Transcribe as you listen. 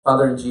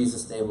Father, in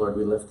Jesus' name, Lord,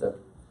 we lift up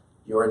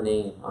your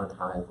name on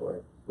high,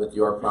 Lord, with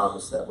your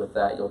promise that with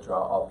that you'll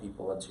draw all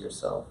people unto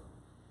yourself.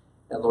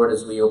 And Lord,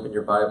 as we open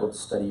your Bible to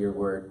study your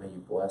word, may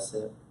you bless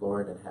it,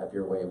 Lord, and have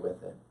your way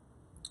with it.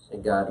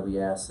 And God, we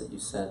ask that you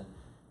send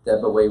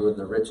Deb away with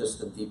the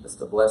richest and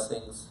deepest of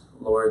blessings,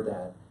 Lord,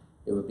 that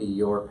it would be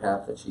your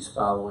path that she's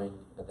following,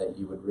 and that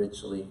you would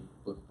richly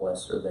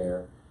bless her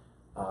there,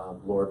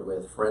 Lord,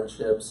 with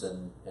friendships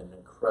and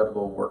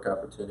incredible work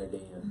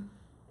opportunity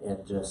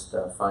and just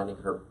finding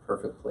her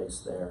perfect place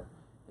there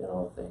in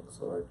all things,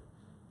 Lord.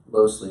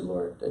 Mostly,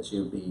 Lord, that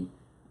you be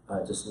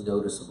just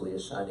noticeably a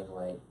shining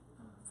light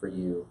for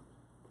you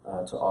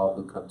to all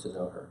who come to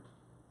know her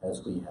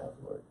as we have,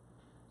 Lord.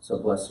 So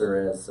bless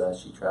her as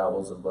she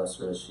travels, and bless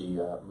her as she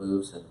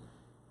moves, and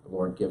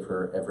Lord, give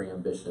her every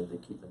ambition to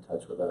keep in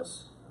touch with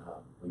us.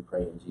 We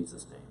pray in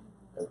Jesus'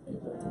 name.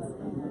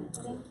 Amen.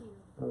 Thank you.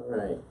 All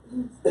right.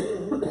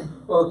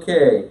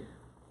 Okay.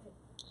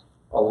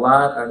 A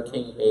lot on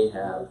King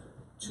Ahab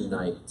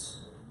tonight.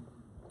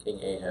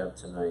 King Ahab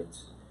tonight.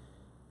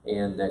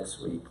 And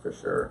next week for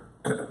sure.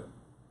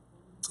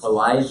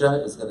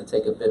 Elijah is going to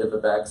take a bit of a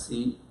back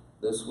seat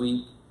this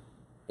week.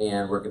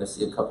 And we're going to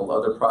see a couple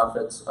other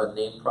prophets,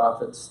 unnamed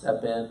prophets,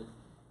 step in.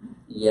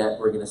 Yet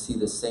we're going to see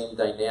the same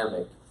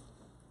dynamic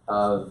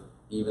of,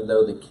 even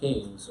though the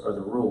kings are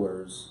the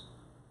rulers,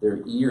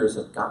 their ears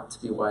have got to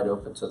be wide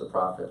open to the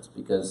prophets,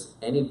 because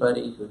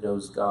anybody who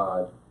knows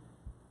God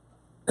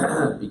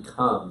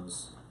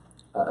becomes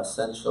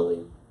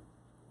essentially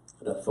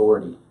an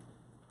authority,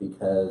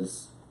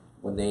 because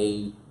when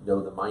they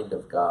know the mind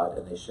of God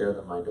and they share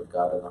the mind of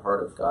God and the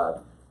heart of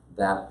God,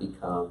 that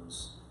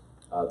becomes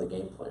the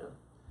game plan.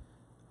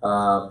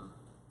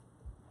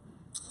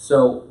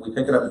 So we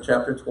pick it up in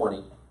chapter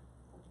 20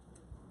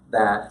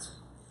 that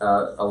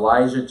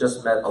Elijah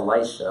just met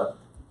Elisha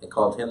and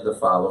called him to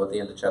follow at the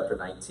end of chapter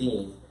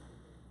 19.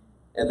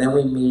 And then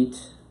we meet,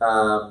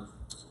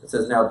 it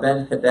says, now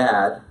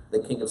Ben-Hadad, the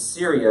king of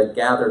Syria,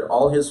 gathered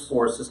all his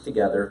forces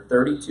together.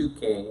 32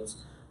 kings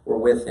were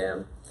with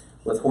him,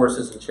 with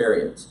horses and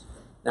chariots.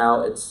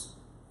 Now, it's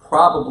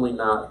probably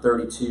not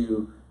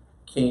 32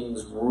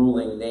 kings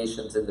ruling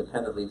nations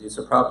independently. These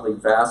are probably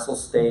vassal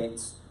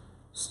states,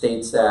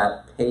 states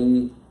that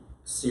pay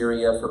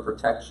Syria for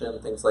protection,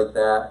 things like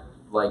that,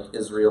 like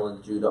Israel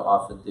and Judah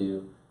often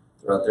do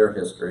throughout their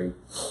history.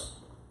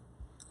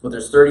 But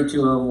there's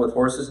 32 of them with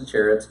horses and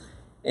chariots.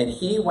 And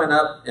he went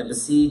up and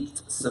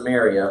besieged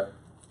Samaria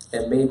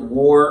and made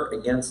war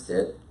against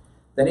it.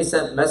 Then he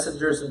sent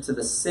messengers into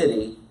the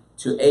city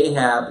to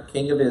Ahab,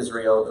 king of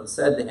Israel, and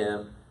said to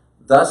him,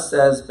 thus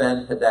says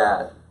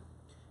Ben-Hadad,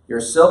 your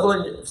silver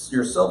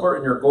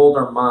and your gold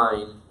are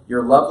mine.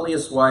 Your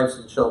loveliest wives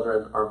and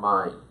children are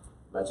mine.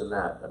 Imagine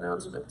that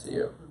announcement to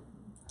you.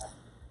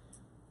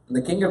 And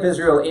the king of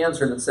Israel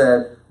answered and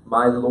said,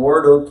 my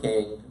lord, O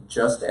king,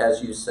 just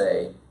as you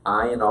say,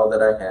 I and all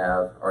that I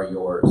have are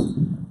yours.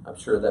 I'm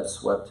sure that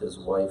swept his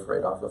wife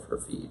right off of her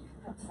feet.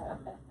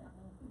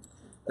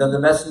 Then the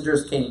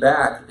messengers came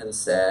back and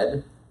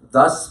said,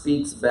 thus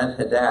speaks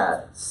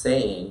Ben-Hadad,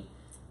 saying,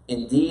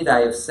 indeed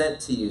I have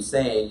sent to you,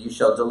 saying, you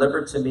shall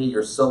deliver to me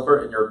your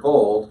silver and your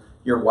gold,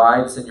 your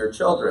wives and your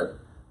children.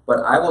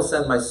 But I will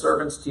send my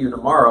servants to you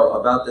tomorrow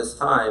about this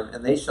time,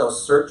 and they shall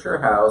search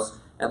your house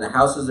and the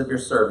houses of your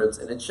servants,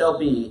 and it shall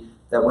be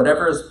that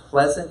whatever is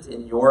pleasant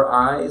in your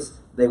eyes,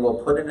 they will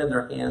put it in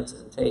their hands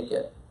and take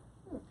it.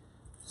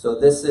 So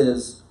this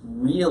is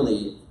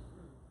really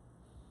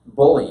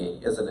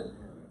bullying, isn't it?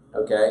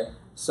 Okay?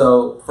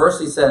 So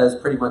first he says,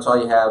 pretty much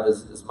all you have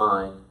is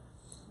mine.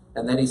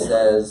 And then he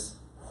says,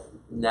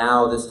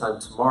 now this time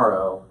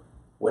tomorrow,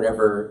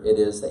 whatever it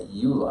is that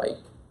you like,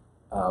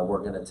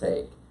 we're going to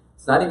take.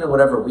 It's not even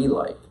whatever we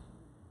like.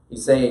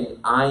 He's saying,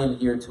 I am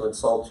here to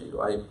insult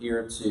you. I am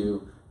here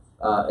to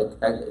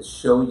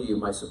show you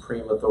my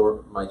supreme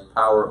authority, my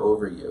power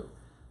over you.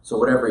 So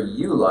whatever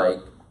you like,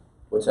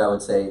 which I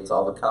would say it's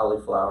all the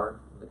cauliflower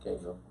in the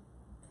kingdom.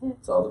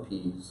 It's all the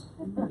peas.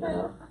 You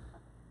know?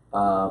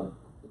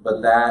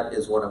 But that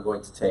is what I'm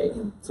going to take.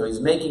 So he's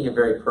making it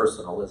very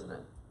personal, isn't it?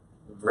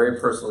 Very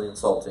personally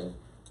insulting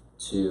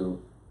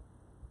to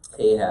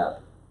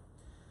Ahab.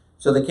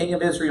 So the king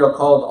of Israel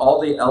called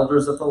all the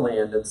elders of the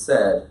land and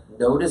said,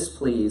 notice,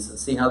 please, and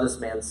see how this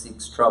man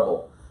seeks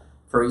trouble.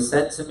 For he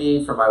sent to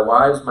me for my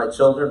wives, my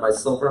children, my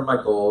silver, and my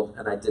gold,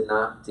 and I did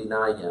not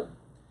deny him.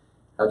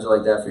 How'd you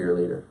like that for your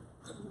leader?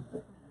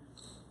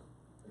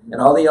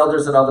 And all the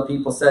elders and all the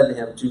people said to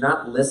him, do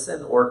not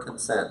listen or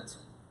consent.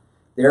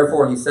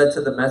 Therefore he said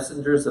to the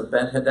messengers of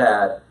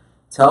Ben-Hadad,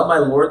 tell my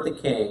lord the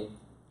king,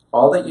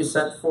 all that you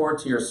sent for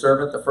to your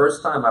servant the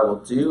first time I will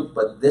do,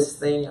 but this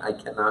thing I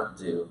cannot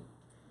do.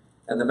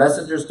 And the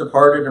messengers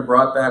departed and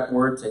brought back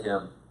word to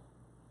him.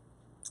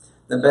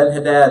 Then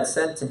Ben-Hadad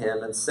sent to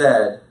him and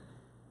said,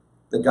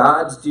 the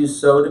gods do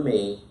so to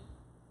me,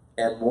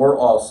 and more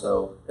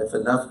also, if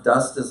enough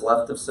dust is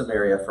left of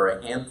Samaria for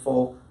a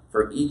handful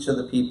for each of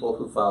the people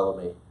who follow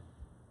me.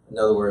 In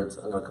other words,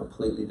 I'm going to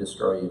completely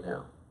destroy you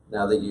now.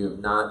 Now that you have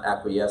not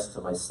acquiesced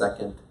to my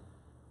second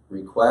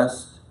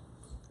request,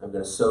 I'm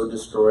going to so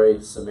destroy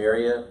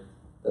Samaria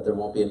that there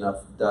won't be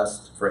enough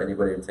dust for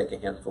anybody to take a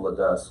handful of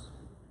dust.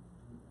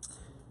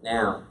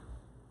 Now,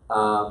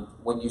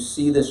 when you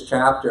see this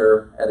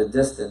chapter at a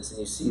distance and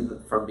you see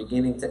from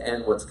beginning to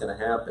end what's going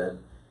to happen,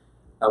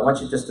 I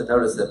want you just to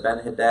notice that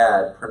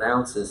Ben-Hadad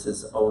pronounces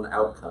his own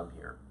outcome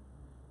here.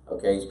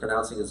 Okay, he's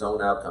pronouncing his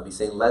own outcome. He's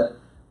saying, let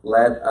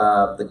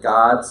the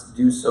gods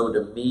do so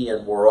to me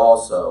and more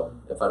also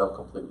if I don't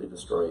completely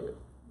destroy you,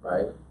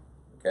 right?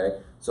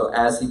 Okay, so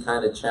as he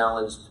kind of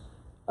challenged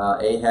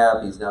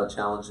Ahab, he's now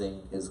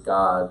challenging his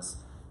gods,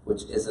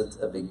 which isn't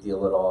a big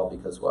deal at all,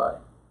 because why?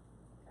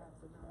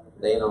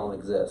 They don't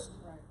exist.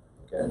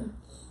 Okay,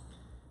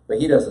 but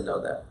he doesn't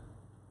know that.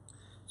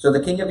 So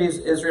the king of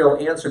Israel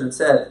answered and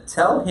said,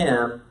 tell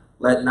him,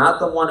 let not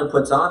the one who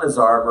puts on his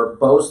armor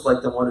boast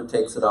like the one who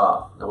takes it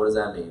off. Now what does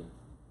that mean?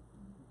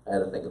 I had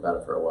to think about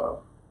it for a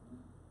while.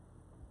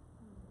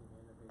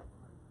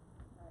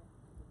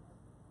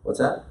 What's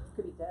that?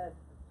 Could be dead.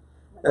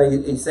 No,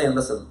 he's saying,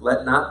 listen,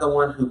 let not the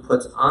one who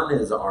puts on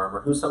his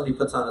armor, who's somebody who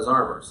puts on his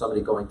armor?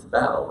 Somebody going to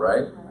battle,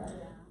 right?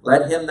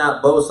 Let him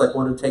not boast like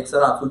one who takes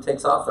it off. Who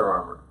takes off their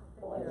armor?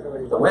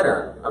 The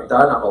winner. I'm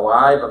done, I'm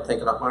alive, I'm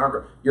taking off my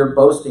armor. You're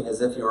boasting as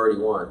if you already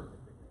won.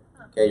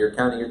 Okay, you're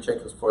counting your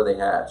chickens before they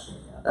hatch.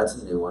 That's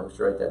a new one. You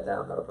should write that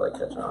down. That'll probably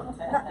catch on.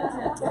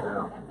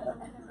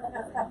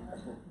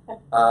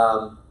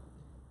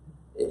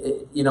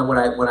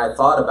 When I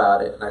thought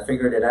about it and I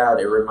figured it out,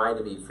 it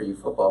reminded me, for you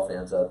football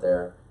fans out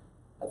there,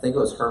 I think it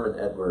was Herman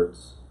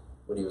Edwards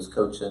when he was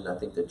coaching, I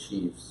think, the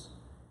Chiefs.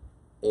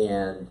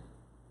 And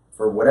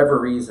for whatever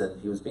reason,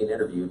 he was being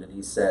interviewed, and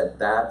he said,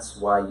 that's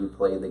why you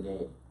play the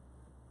game.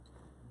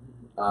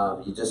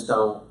 You just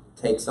don't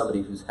take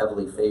somebody who's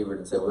heavily favored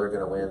and say, well, they're going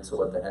to win, so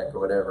what the heck, or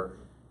whatever.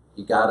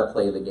 You got to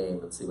play the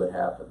game and see what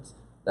happens.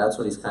 That's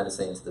what he's kind of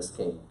saying to this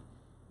king.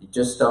 You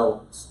just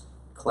don't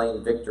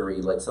claim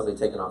victory like somebody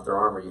taking off their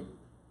armor.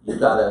 You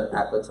got to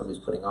act like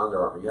somebody's putting on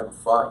their armor. You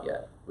haven't fought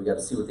yet. We got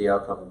to see what the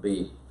outcome will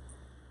be.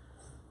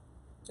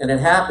 And it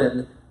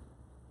happened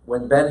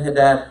when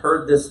Ben-Hadad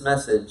heard this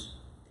message,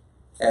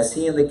 as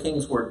he and the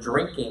kings were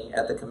drinking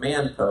at the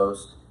command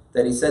post,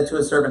 that he said to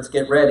his servants,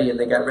 get ready, and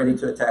they got ready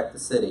to attack the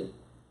city.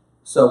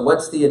 So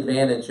what's the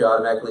advantage you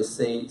automatically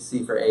see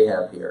for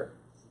Ahab here?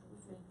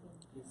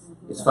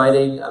 He's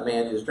fighting a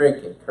man who's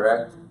drinking,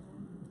 correct?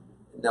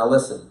 Now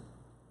listen,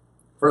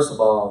 first of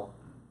all,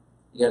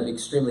 you got to be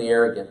extremely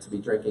arrogant to be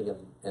drinking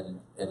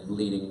and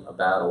leading a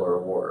battle or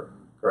a war,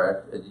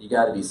 correct? You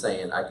got to be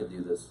saying, I could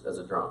do this as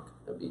a drunk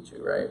and beat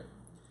you, right?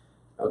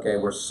 Okay,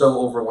 we're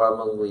so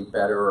overwhelmingly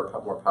better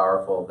or more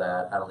powerful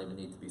that I don't even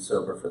need to be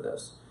sober for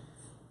this.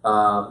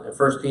 In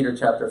 1 Peter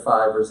chapter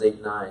 5, verse 8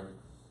 and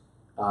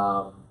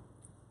 9,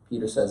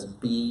 Peter says,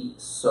 be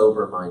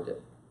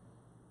sober-minded.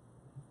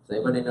 Does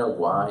anybody know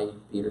why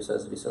Peter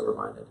says to be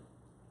sober-minded?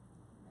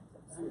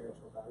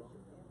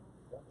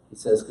 He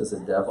says, because the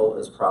devil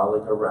is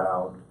prowling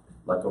around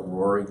like a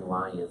roaring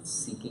lion,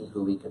 seeking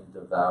who he can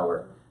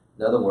devour.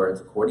 In other words,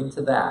 according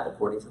to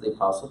the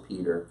Apostle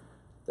Peter,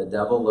 the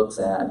devil looks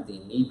at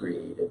the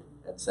inebriated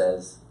and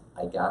says,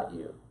 I got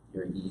you.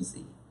 You're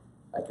easy.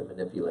 I can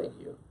manipulate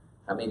you.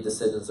 How many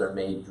decisions are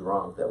made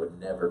drunk that would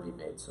never be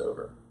made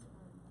sober?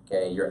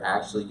 Okay, you're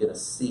actually going to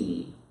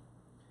see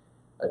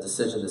a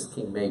decision this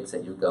king makes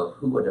that you go,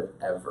 who would have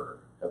ever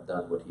have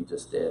done what he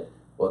just did?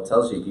 Well, it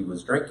tells you he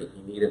was drinking.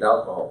 He needed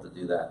alcohol to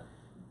do that.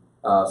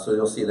 So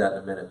you'll see that in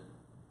a minute.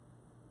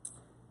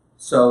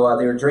 So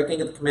they were drinking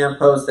at the command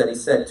post that he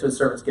said to his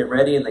servants, get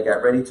ready, and they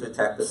got ready to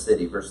attack the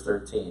city. Verse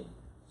 13.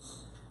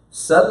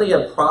 Suddenly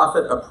a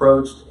prophet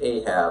approached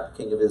Ahab,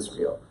 king of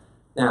Israel.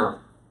 Now,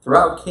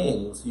 throughout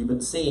Kings, you've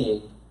been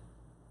seeing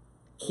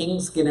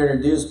kings get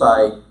introduced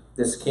by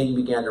this king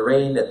began to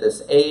reign at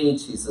this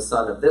age. He's the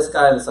son of this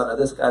guy, the son of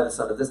this guy, the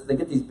son of this. They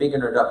get these big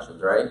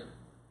introductions, right?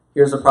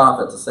 Here's a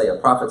prophet to say, a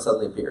prophet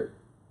suddenly appeared.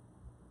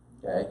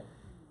 Okay?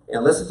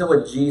 And listen to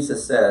what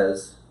Jesus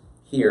says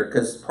here,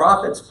 because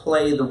prophets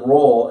play the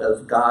role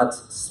of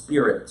God's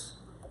Spirit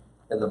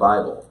in the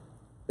Bible.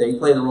 They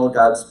play the role of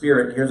God's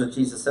Spirit, and here's what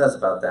Jesus says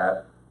about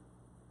that.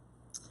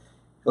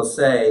 He'll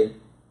say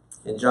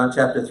in John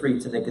chapter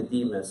 3 to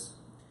Nicodemus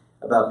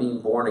about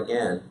being born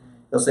again,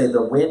 he'll say,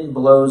 the wind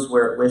blows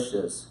where it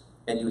wishes,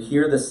 and you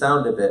hear the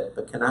sound of it,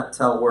 but cannot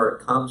tell where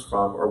it comes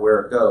from or where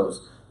it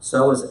goes.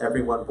 So is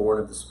everyone born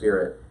of the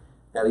Spirit.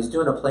 Now, he's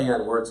doing a play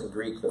on words in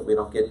Greek that we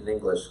don't get in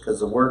English, because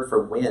the word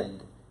for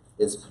wind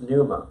is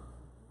pneuma.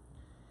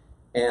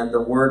 And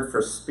the word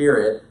for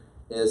spirit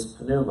is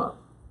pneuma.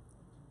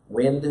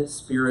 Wind,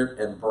 spirit,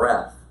 and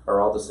breath are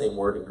all the same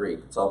word in Greek.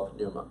 It's all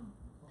pneuma.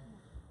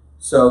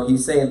 So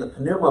he's saying the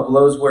pneuma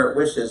blows where it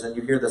wishes, and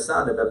you hear the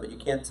sound of it, but you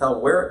can't tell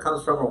where it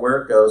comes from or where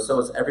it goes. So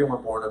is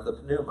everyone born of the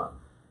pneuma.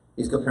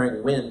 He's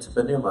comparing wind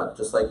to pneuma,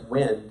 just like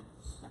wind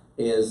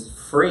is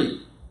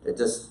free. It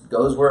just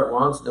goes where it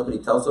wants. Nobody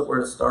tells it where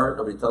to start.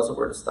 Nobody tells it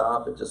where to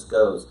stop. It just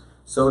goes.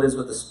 So it is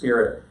with the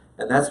Spirit.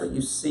 And that's what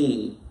you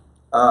see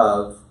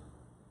of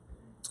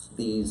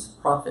these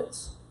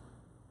prophets.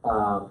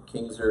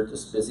 Kings are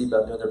just busy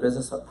about doing their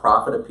business. A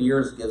prophet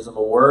appears, gives them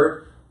a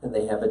word. And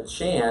they have a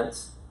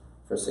chance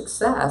for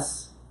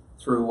success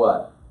through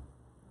what?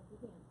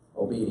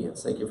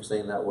 Obedience. Thank you for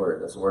saying that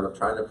word. That's the word I'm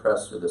trying to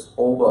press through this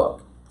whole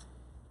book.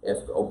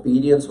 If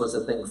obedience was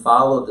a thing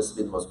followed, this would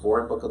be the most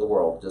boring book of the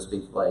world. Just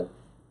be like,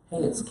 hey,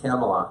 it's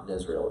Camelot in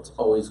Israel. It's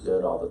always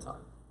good all the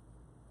time.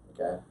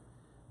 Okay?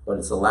 But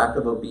it's a lack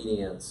of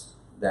obedience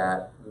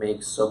that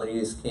makes so many of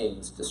these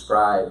kings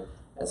described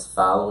as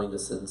following the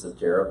sins of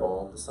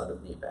Jeroboam, the son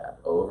of Nebat,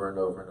 over and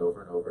over and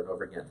over and over and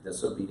over again.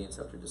 Disobedience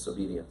after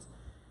disobedience.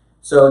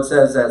 So it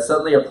says that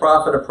suddenly a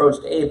prophet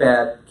approached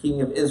Abad,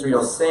 king of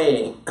Israel,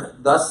 saying,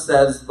 thus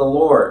says the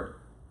Lord,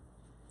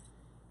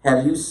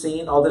 have you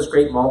seen all this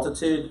great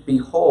multitude?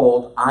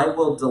 Behold, I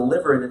will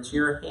deliver it into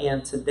your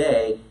hand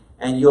today,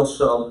 and you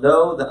shall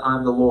know that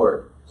I'm the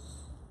Lord.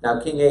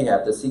 Now, King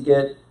Ahab, does he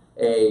get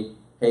a,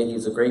 hey,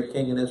 he's a great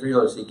king in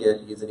Israel, or does he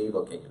get, he's an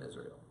evil king in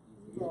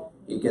Israel?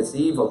 He gets the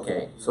evil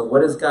king. So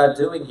what is God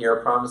doing here,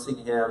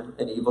 promising him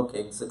an evil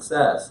king's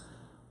success?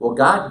 Well,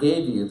 God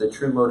gave you the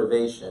true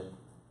motivation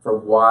for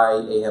why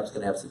Ahab's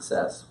going to have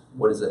success.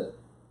 What is it?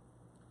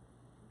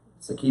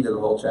 It's the key to the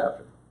whole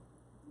chapter.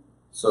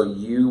 So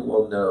you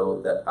will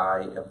know that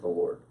I am the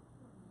Lord.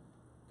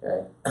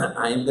 Okay?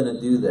 I am going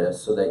to do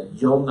this so that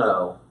you'll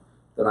know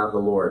that I'm the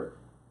Lord.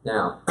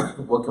 Now,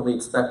 what can we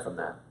expect from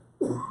that?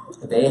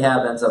 If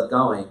Ahab ends up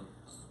going,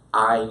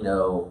 I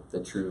know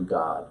the true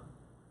God,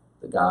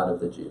 the God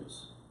of the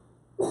Jews,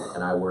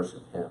 and I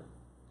worship him.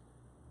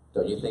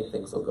 Don't you think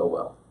things will go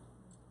well?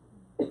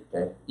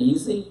 Okay,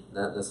 easy?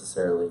 Not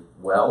necessarily.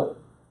 Well,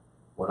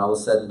 when all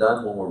is said and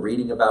done, when we're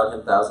reading about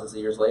him thousands of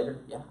years later,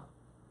 yeah,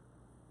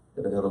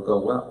 it'll go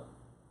well.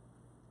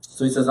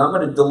 So he says, I'm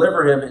going to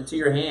deliver him into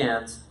your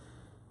hands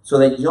so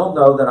that you'll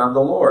know that I'm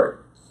the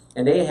Lord.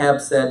 And Ahab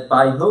said,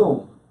 by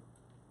whom?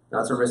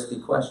 That's a risky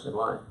question.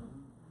 Why?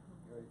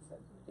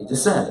 He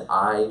just said,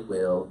 I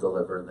will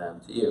deliver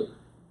them to you.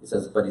 He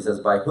says,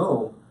 by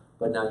whom?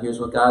 But now here's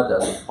what God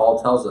does. And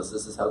Paul tells us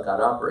this is how God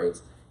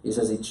operates. He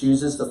says he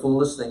chooses the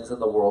foolish things in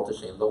the world to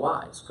shame the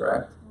wise,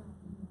 correct?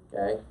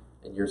 Okay?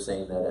 And you're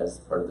saying that as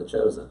part of the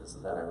chosen.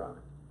 Isn't that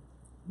ironic?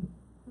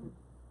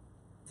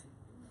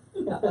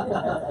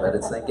 Let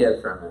it sink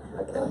in for a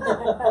minute.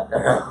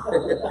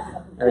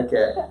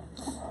 Okay.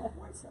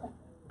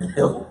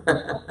 Okay.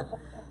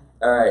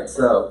 All right,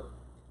 so,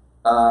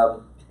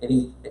 and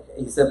he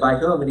said, by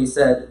whom? And he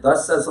said,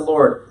 thus says the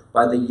Lord,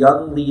 by the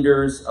young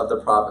leaders of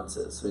the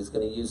provinces. So he's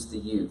going to use the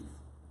youth.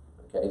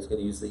 Okay, he's going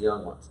to use the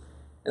young ones.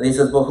 And he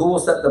says, well, who will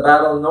set the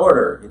battle in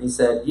order? And he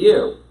said,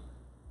 you.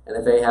 And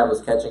if Ahab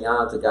was catching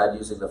on to God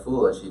using the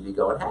foolish, he'd be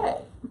going, hey,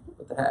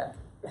 what the heck?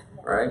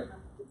 Right?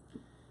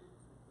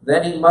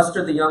 Then he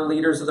mustered the young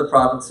leaders of the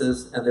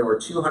provinces, and there were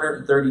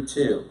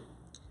 232.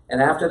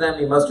 And after them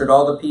he mustered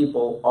all the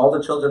people, all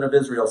the children of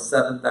Israel,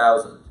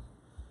 7,000.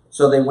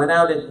 So they went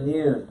out at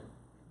noon.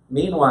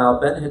 Meanwhile,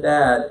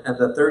 Ben-Hadad and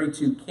the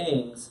 32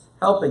 kings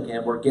helping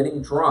him were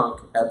getting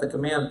drunk at the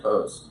command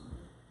post.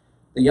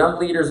 The young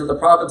leaders of the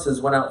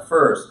provinces went out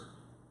first,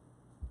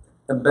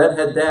 and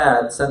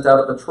Ben-Hadad sent out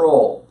a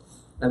patrol,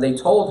 and they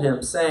told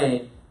him,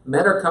 saying,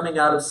 men are coming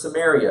out of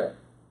Samaria.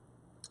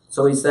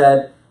 So he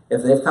said,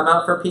 if they've come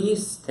out for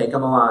peace, take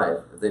them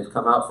alive. If they've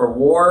come out for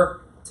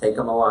war, take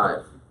them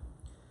alive.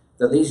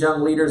 Then these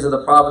young leaders of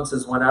the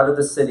provinces went out of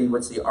the city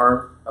with the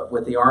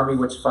army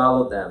which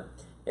followed them,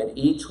 and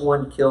each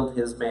one killed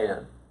his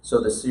man.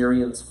 So the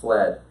Syrians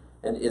fled,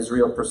 and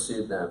Israel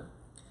pursued them.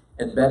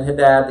 And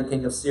Ben-Hadad, the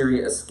king of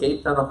Syria,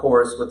 escaped on a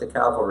horse with the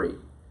cavalry.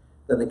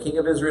 Then the king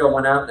of Israel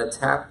went out and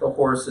attacked the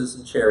horses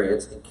and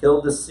chariots and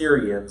killed the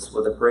Syrians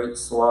with a great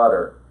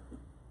slaughter.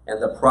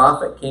 And the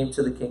prophet came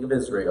to the king of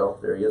Israel,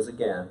 there he is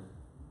again,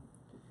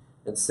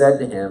 and said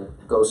to him,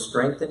 go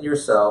strengthen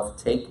yourself,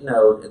 take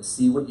note, and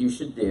see what you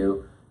should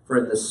do, for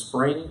in the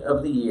spring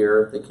of the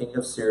year the king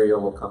of Syria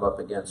will come up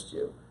against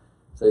you.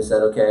 So he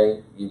said,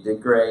 okay, you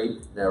did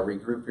great, now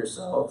regroup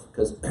yourself,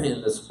 because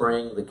in the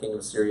spring the king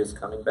of Syria is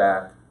coming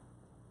back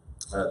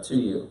to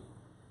you.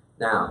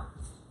 Now,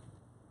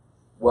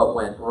 what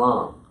went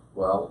wrong?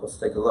 Well, let's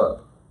take a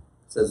look.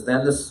 It says,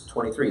 then this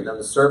 23. Then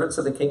the servants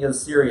of the king of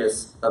Syria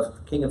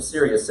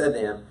said to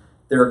him,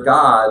 their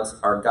gods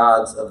are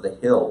gods of the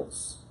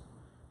hills.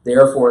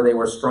 Therefore they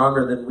were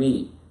stronger than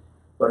we.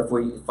 But if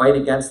we fight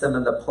against them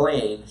in the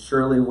plain,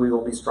 surely we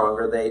will be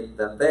stronger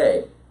than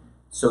they.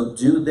 So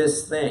do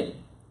this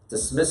thing: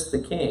 dismiss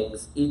the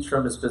kings, each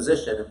from his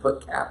position, and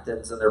put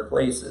captains in their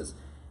places.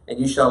 And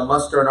you shall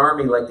muster an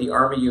army like the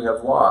army you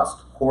have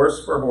lost,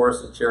 horse for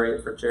horse and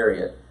chariot for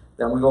chariot.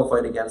 Then we will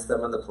fight against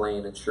them in the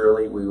plain, and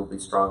surely we will be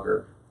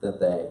stronger than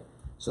they.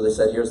 So they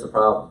said, here's the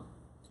problem.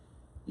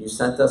 You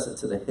sent us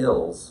into the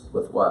hills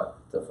with what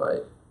to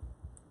fight?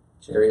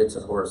 Chariots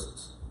and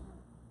horses.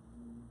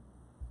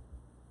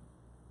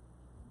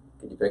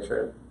 Can you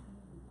picture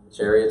it?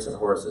 Chariots and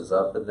horses,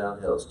 up and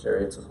down hills,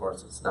 chariots and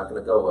horses. It's not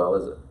going to go well,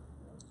 is it?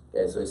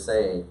 Okay, so he's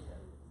saying,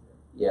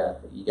 yeah,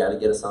 you got to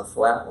get us on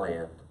flat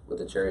land with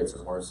the chariots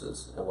and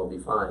horses, and we'll be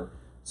fine.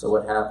 So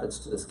what happens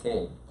to this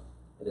king?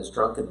 In his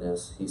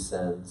drunkenness, he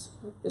sends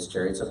his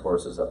chariots and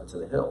horses up into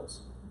the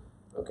hills.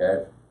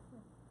 Okay?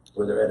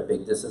 where they're at a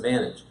big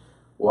disadvantage.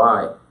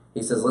 Why?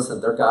 He says,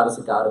 listen, their God is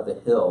a God of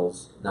the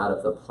hills, not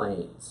of the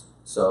plains.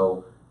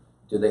 So,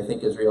 do they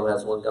think Israel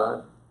has one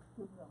God?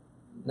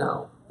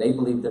 No. They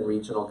believed in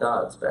regional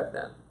gods back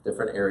then.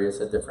 Different areas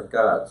had different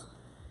gods.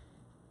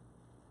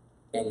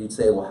 And you'd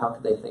say, well, how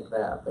could they think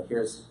that? But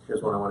here's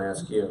what I want to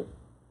ask you.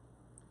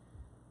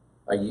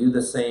 Are you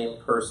the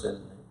same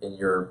person in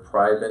your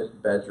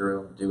private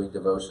bedroom doing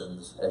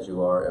devotions as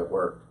you are at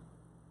work?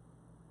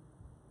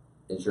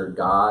 Is your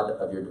God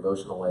of your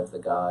devotional life the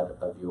God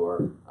of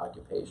your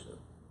occupation?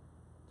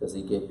 Does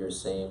he get your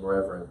same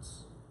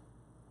reverence?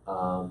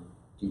 Do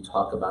you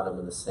talk about him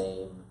in the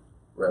same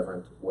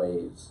reverent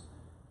ways?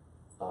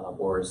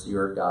 Or is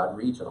your God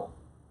regional?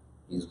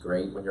 He's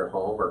great when you're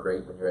home or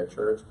great when you're at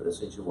church, but as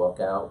soon as you walk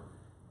out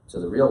to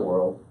the real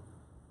world,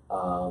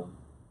 all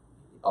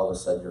of a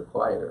sudden you're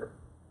quieter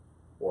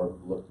or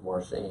look more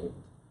ashamed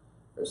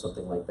or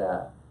something like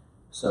that.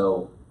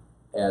 So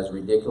as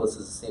ridiculous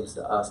as it seems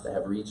to us to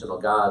have regional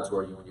gods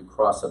where when you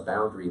cross a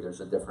boundary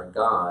there's a different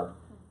God,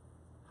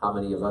 how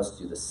many of us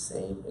do the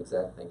same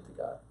exact thing to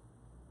God?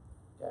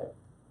 Okay.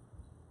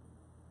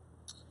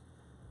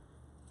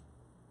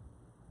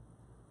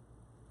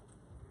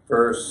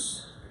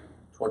 Verse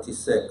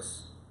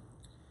 26.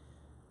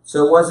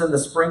 So it was in the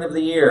spring of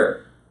the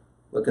year.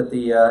 Look at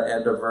the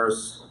end of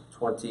verse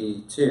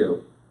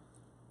 22.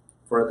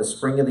 For in the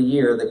spring of the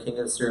year, the king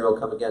of Syria will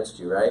come against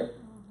you, right?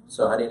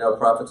 So how do you know a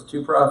prophet's a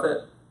true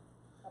prophet?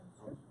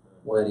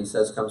 What he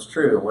says comes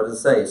true. What does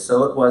it say?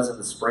 So it was in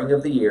the spring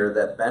of the year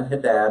that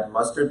Ben-Hadad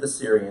mustered the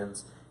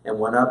Syrians and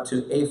went up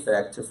to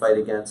Aphek to fight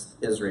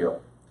against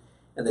Israel.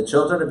 And the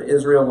children of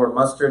Israel were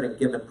mustered and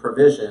given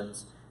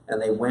provisions,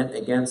 and they went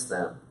against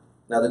them.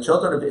 Now the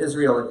children of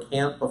Israel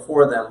encamped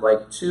before them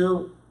like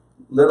two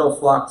little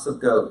flocks of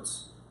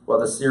goats, while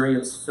the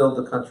Syrians filled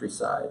the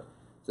countryside.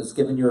 Just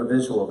giving you a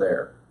visual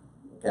there,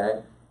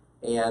 okay?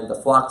 And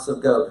the flocks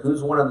of goat.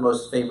 Who's one of the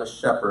most famous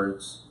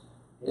shepherds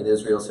in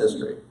Israel's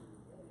history?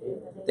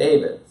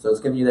 David. So it's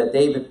giving you that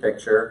David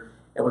picture.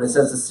 And when it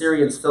says the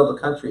Syrians filled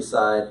the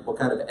countryside, what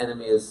kind of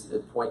enemy is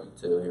it pointing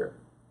to here?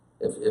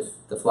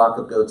 If the flock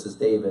of goats is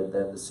David,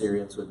 then the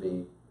Syrians would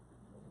be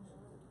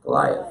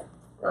Goliath,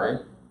 right?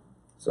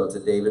 So it's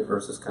a David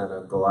versus kind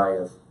of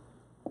Goliath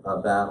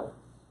battle.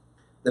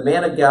 The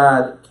man of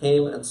God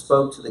came and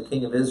spoke to the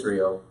king of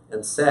Israel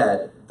and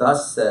said,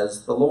 "Thus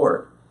says the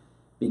Lord,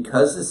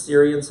 because the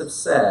Syrians have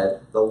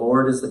said, the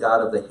Lord is the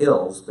God of the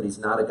hills, but he's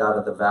not a God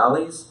of the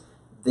valleys,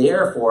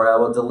 therefore I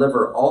will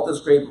deliver all this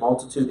great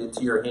multitude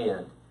into your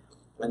hand,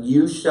 and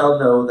you shall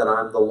know that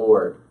I'm the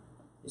Lord."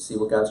 You see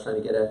what God's trying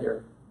to get at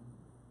here?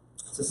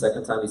 It's the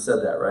second time he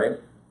said that, right?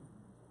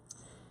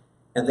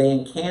 And they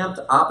encamped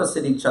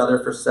opposite each other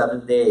for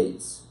 7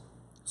 days.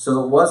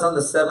 So it was on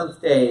the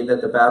 7th day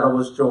that the battle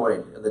was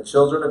joined, and the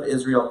children of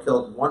Israel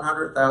killed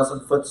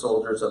 100,000 foot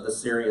soldiers of the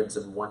Syrians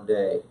in 1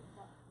 day.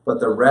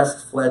 But the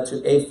rest fled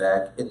to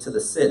Aphek into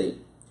the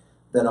city.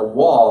 Then a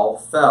wall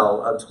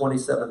fell on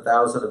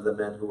 27,000 of the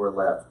men who were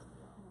left.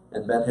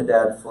 And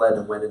Ben-Hadad fled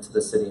and went into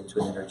the city into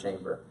an inner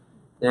chamber.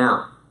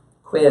 Now,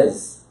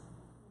 quiz.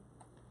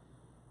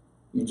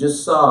 You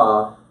just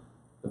saw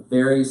a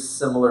very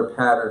similar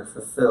pattern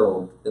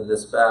fulfilled in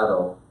this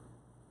battle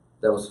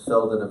that was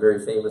fulfilled in a very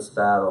famous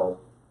battle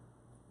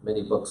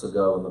many books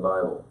ago in the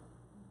Bible.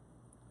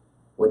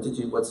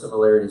 What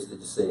similarities did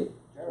you see?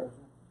 Jericho.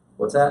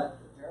 What's that?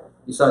 Jericho.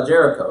 You saw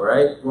Jericho,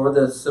 right? What were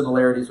the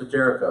similarities with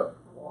Jericho?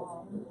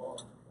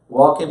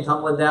 Wall came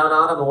tumbling down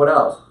on him, and what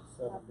else?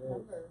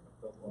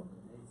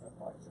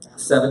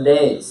 7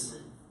 days.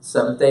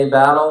 7th day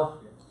battle,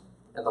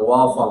 and the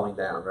wall falling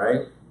down,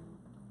 right?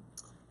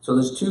 So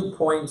there's 2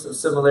 points of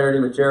similarity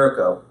with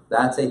Jericho.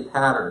 That's a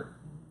pattern.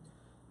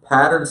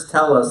 Patterns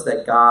tell us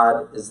that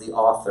God is the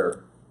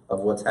author of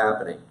what's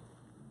happening.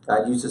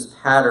 God uses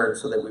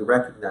patterns so that we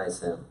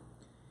recognize him.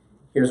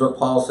 Here's what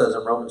Paul says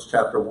in Romans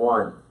chapter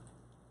 1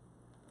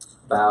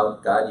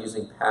 about God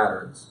using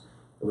patterns.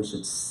 And we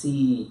should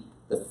see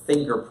the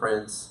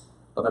fingerprints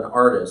of an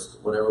artist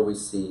whenever we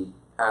see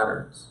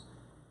patterns.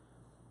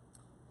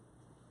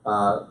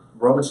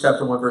 Romans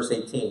chapter 1 verse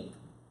 18.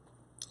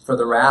 For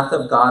the wrath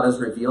of God is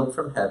revealed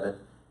from heaven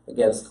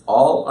against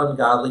all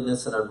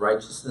ungodliness and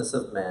unrighteousness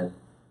of men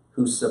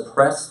who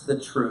suppress the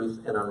truth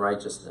in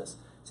unrighteousness.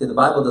 See, the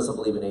Bible doesn't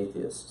believe in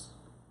atheists.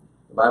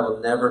 The Bible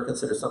never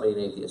considers somebody an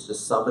atheist,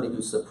 just somebody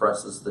who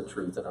suppresses the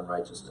truth in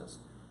unrighteousness.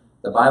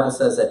 The Bible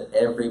says that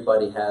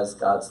everybody has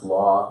God's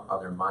law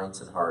on their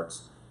minds and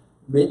hearts,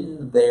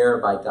 written there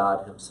by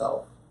God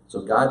himself.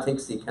 So God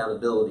takes the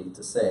accountability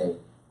to say,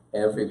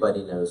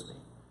 everybody knows me.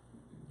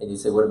 And you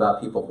say, what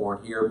about people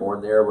born here,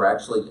 born there? We're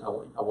actually,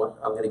 I'm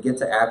going to get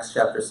to Acts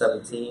chapter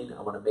 17.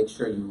 I want to make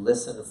sure you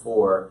listen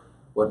for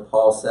what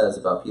Paul says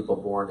about people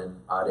born in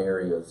odd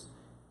areas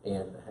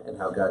and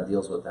how God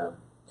deals with them.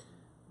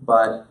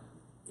 But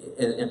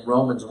in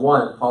Romans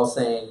 1, Paul's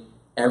saying,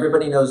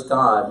 everybody knows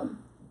God,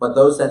 but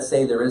those that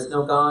say there is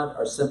no God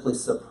are simply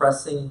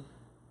suppressing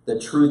the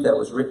truth that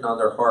was written on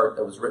their heart,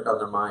 that was written on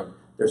their mind.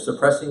 They're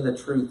suppressing the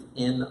truth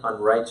in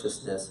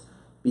unrighteousness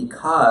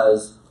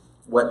because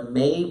what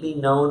may be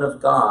known of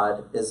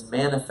God is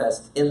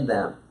manifest in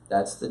them.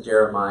 That's the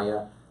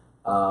Jeremiah,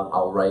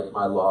 I'll write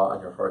my law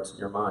on your hearts and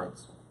your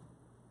minds.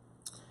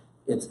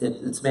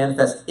 It's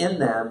manifest in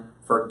them,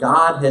 for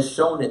God has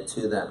shown it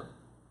to them.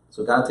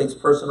 So God takes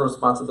personal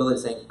responsibility,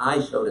 saying,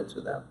 I showed it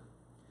to them.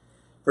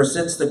 For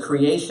since the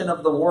creation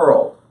of the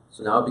world,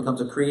 so now it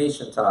becomes a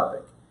creation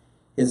topic,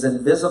 his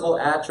invisible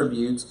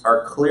attributes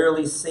are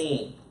clearly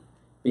seen,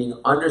 being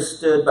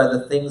understood by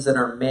the things that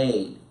are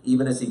made,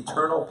 even his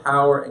eternal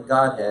power and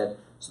Godhead,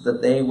 so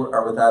that they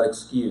are without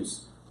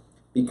excuse.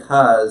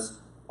 Because,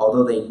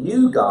 although they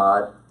knew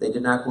God, they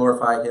did not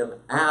glorify him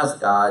as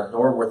God,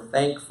 nor were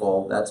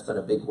thankful. That's been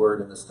a big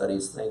word in the study,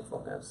 is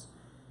thankfulness.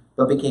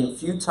 But became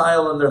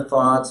futile in their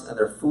thoughts, and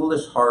their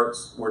foolish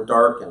hearts were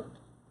darkened.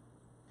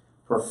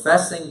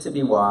 Professing to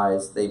be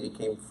wise, they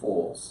became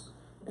fools,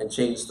 and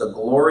changed the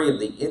glory of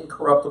the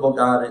incorruptible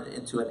God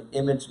into an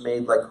image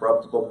made like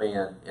corruptible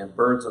man, and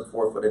birds and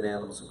four-footed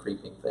animals and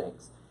creeping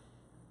things.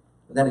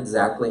 Isn't that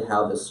exactly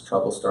how this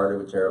trouble started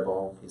with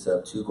Jeroboam? He set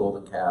up 2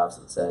 golden calves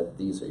and said,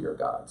 these are your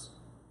gods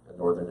in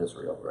northern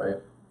Israel,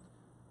 right?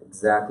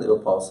 Exactly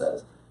what Paul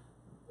says.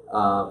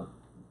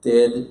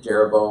 Did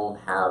Jeroboam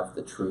have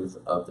the truth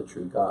of the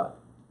true God?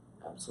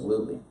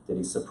 Absolutely. Did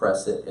he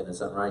suppress it in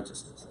his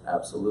unrighteousness?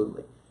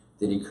 Absolutely.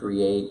 Did he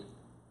create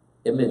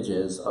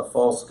images of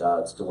false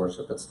gods to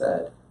worship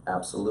instead?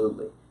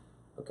 Absolutely.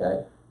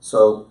 Okay?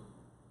 So,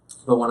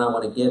 but what I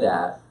want to get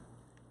at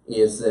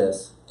is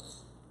this.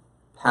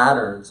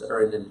 Patterns are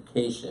an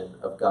indication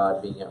of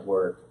God being at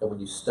work. And when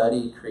you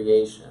study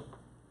creation,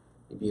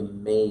 you'd be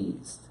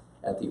amazed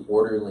at the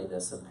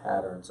orderliness and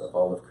patterns of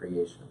all of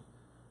creation.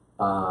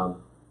 I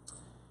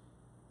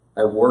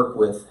work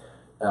with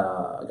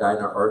a guy in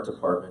our art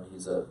department.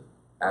 He's an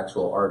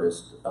actual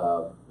artist,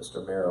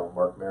 Mr. Merrill,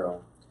 Mark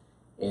Merrill.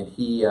 And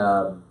he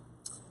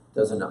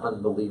does an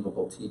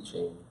unbelievable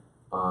teaching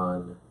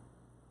on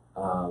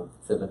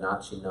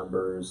Fibonacci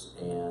numbers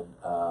and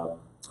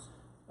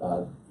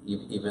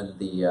even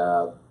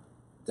the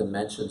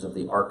dimensions of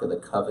the Ark of the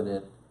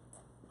Covenant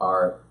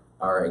are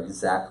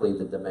exactly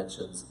the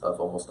dimensions of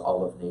almost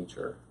all of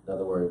nature. In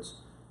other words,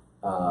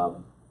 I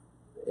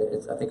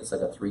think it's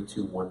like a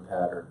 3-2-1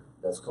 pattern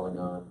that's going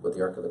on with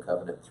the Ark of the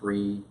Covenant.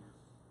 3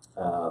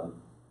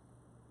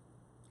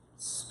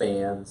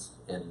 spans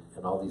and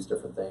all these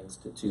different things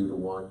to 2 to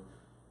 1,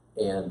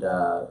 and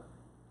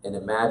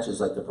it matches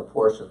like the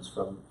proportions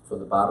from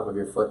the bottom of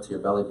your foot to your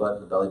belly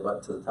button, the belly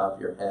button to the top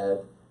of your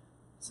head.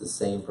 It's the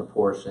same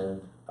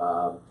proportion,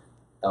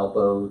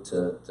 elbow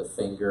to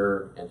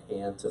finger and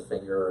hand to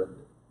finger,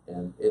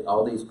 and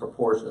all these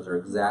proportions are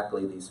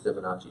exactly these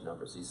Fibonacci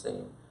numbers, these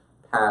same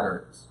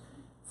patterns.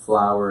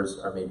 Flowers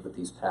are made with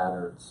these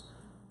patterns.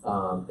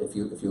 If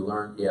you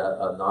learn,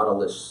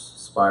 Nautilus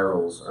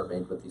spirals are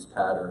made with these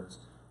patterns.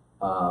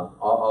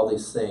 All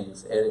these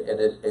things, and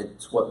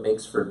it's what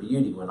makes for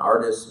beauty. When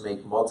artists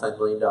make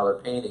multi-million-dollar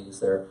paintings,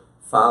 they're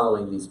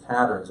following these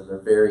patterns, and they're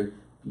very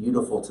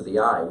beautiful to the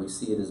eye. We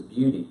see it as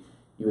beauty.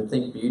 You would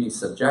think beauty's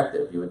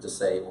subjective. You would just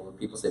say, well, when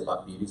people say,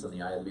 but beauty's in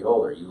the eye of the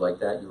beholder. You like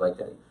that, you like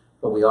that.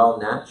 But we all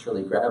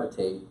naturally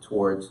gravitate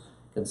towards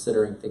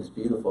considering things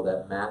beautiful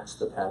that match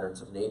the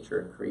patterns of nature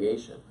and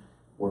creation.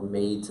 We're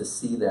made to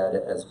see that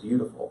as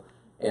beautiful.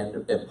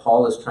 And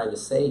Paul is trying to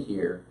say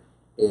here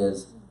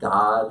is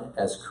God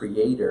as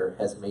creator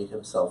has made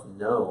himself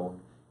known.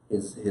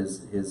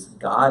 His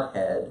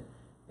Godhead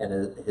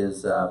and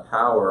his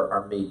power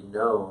are made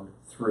known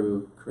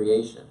through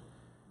creation.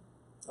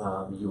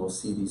 You will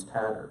see these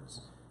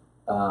patterns.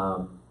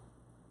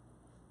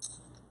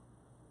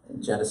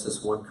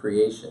 Genesis 1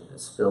 creation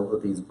is filled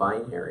with these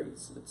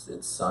binaries.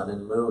 It's sun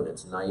and moon.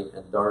 It's night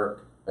and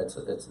dark. It's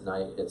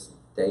night. It's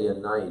day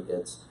and night.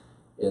 It's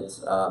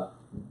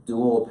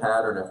dual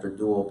pattern after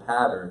dual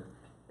pattern.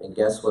 And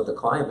guess what the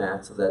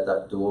climax of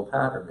that dual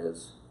pattern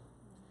is?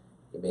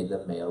 He made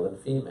them male and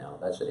female.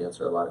 That should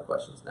answer a lot of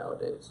questions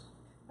nowadays,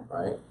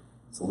 right?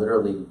 It's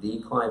literally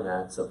the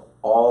climax of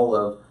all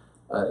of.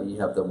 You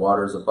have the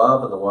waters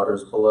above and the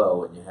waters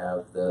below, and you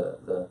have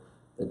the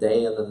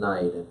day and the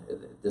night, and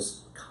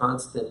this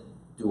constant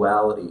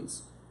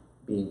dualities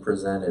being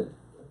presented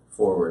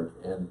forward.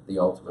 And the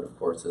ultimate, of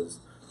course, is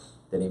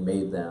that he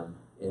made them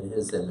in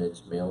his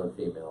image, male and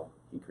female.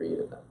 He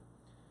created them.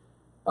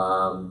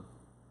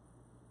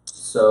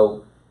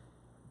 So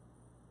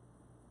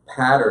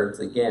patterns,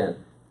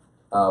 again,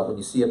 when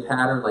you see a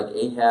pattern like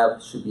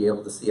Ahab should be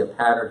able to see a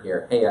pattern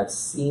here. Hey, I've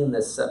seen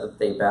this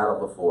seventh-day battle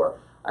before.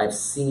 I've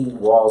seen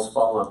walls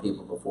fall on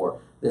people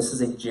before. This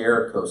is a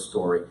Jericho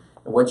story.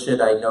 And what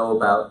should I know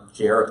about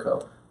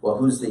Jericho? Well,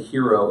 who's the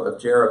hero of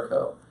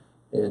Jericho?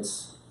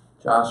 It's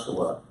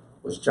Joshua.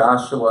 Was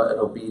Joshua an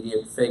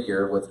obedient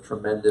figure with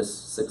tremendous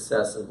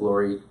success and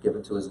glory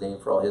given to his name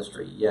for all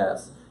history?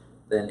 Yes.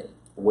 Then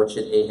what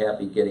should Ahab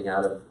be getting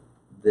out of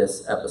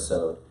this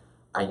episode?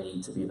 I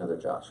need to be another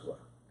Joshua,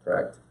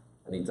 correct?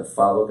 I need to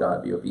follow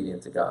God, be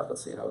obedient to God.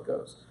 Let's see how it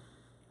goes.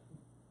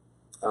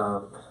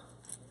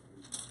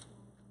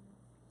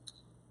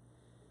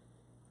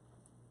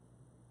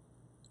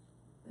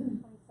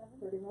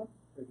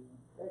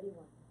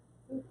 31.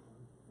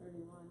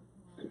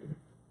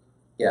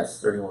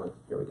 Yes, 31.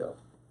 Here we go.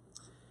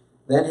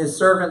 Then his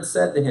servants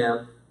said to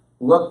him,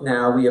 look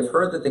now, we have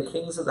heard that the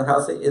kings of the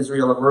house of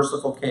Israel are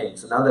merciful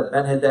kings. And now that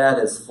Ben-Hadad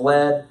has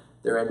fled,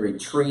 they're in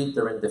retreat,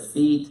 they're in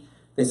defeat.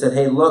 They said,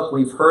 hey, look,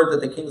 we've heard that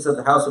the kings of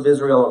the house of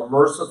Israel are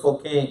merciful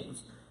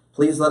kings.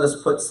 Please let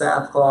us put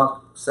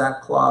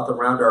sackcloth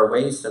around our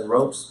waist and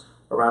ropes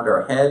around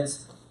our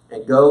heads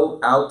and go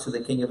out to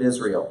the king of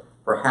Israel.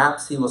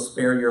 Perhaps he will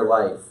spare your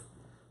life.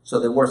 So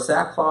they wore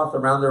sackcloth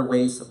around their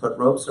waists and put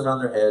ropes around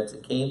their heads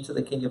and came to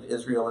the king of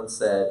Israel and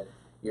said,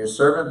 your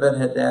servant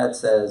Ben-Hadad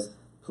says,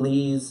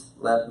 please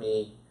let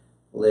me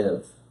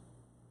live.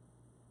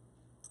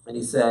 And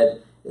he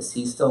said, is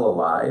he still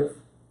alive?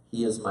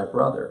 He is my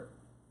brother.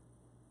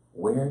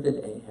 Where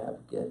did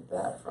Ahab get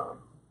that from?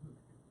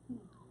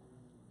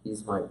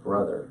 He's my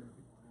brother.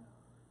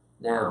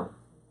 Now,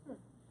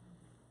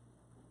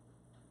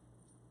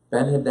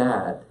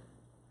 Ben-Hadad,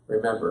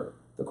 remember,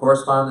 the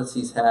correspondence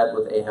he's had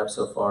with Ahab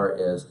so far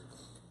is,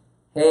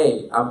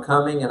 hey, I'm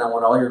coming and I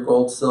want all your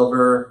gold,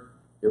 silver,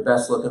 your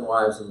best looking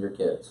wives and your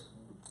kids.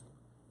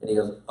 And he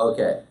goes,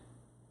 okay.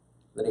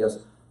 Then he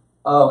goes,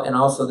 oh, and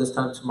also this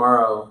time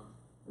tomorrow,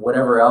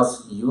 whatever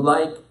else you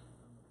like,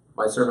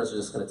 my servants are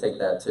just going to take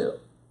that too.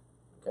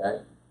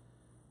 Okay?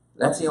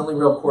 That's the only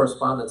real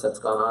correspondence that's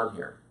gone on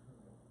here.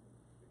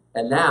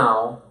 And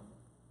now,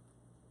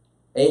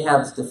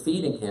 Ahab's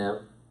defeating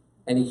him,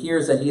 and he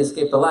hears that he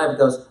escaped alive. He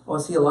goes, oh,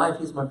 is he alive?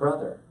 He's my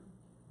brother.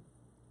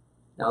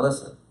 Now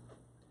listen,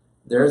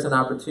 there's an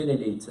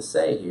opportunity to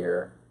say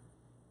here,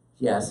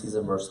 yes, he's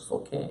a merciful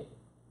king.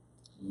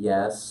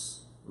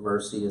 Yes,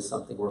 mercy is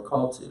something we're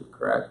called to,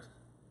 correct?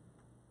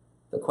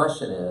 The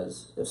question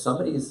is, if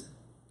somebody's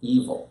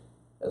evil,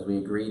 as we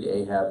agreed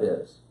Ahab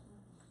is,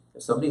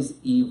 if somebody's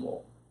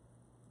evil,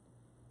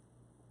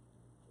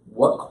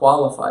 what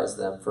qualifies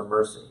them for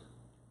mercy?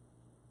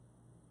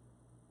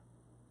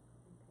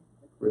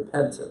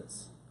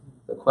 Repentance.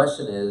 The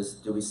question is,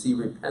 do we see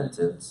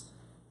repentance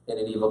in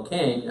an evil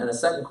king? And a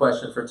second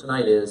question for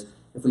tonight is,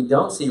 if we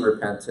don't see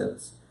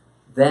repentance,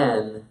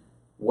 then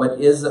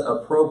what is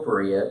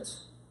appropriate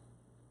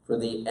for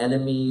the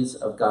enemies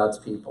of God's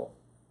people?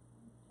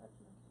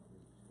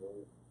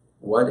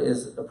 What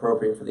is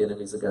appropriate for the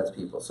enemies of God's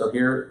people? So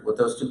here, with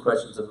those two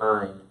questions in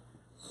mind,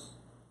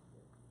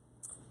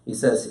 he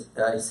says,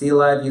 is he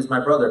alive? He's my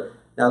brother.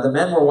 Now the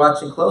men were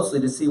watching closely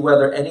to see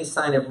whether any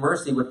sign of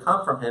mercy would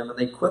come from him, and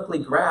they quickly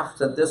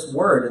grasped at this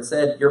word and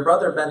said, your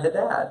brother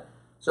Ben-Hadad.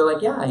 So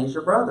like, yeah, he's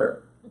your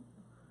brother.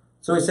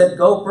 So he said,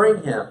 go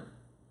bring him.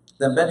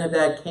 Then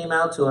Ben-Hadad came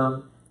out to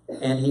him,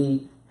 and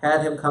he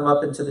had him come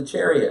up into the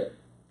chariot.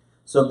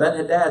 So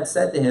Ben-Hadad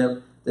said to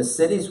him, the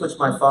cities which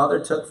my father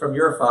took from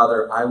your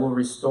father I will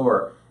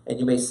restore, and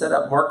you may set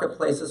up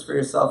marketplaces for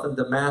yourself in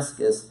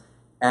Damascus,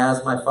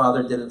 as my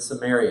father did in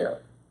Samaria.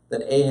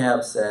 Then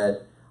Ahab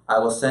said, I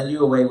will send you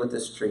away with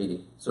this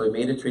treaty. So he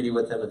made a treaty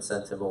with him and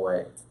sent him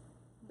away.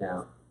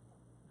 Now,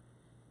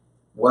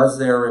 was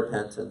there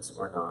repentance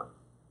or not?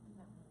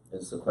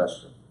 Is the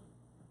question.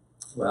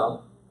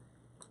 Well,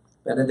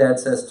 Ben-Hadad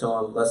says to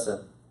him,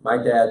 listen, my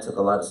dad took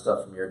a lot of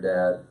stuff from your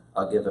dad.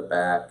 I'll give it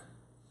back.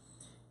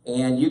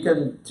 And you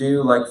can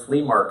do like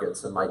flea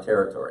markets in my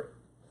territory.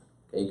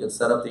 Okay, you can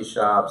set up these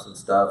shops and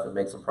stuff and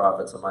make some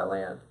profits on my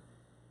land.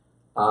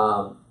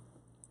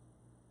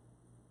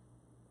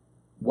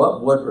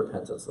 What would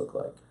repentance look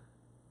like?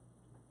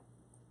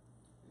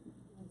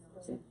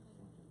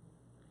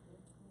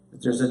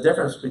 There's a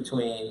difference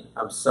between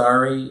I'm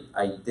sorry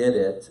I did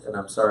it and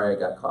I'm sorry I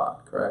got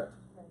caught, correct?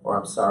 Or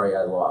I'm sorry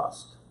I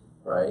lost,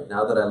 right?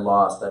 Now that I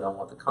lost, I don't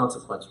want the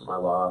consequence for my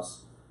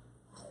loss.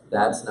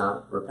 That's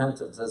not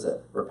repentance, is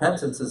it?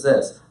 Repentance is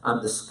this.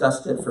 I'm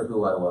disgusted for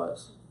who I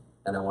was,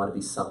 and I want to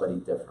be somebody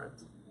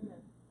different.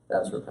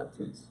 That's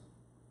repentance,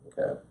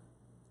 okay?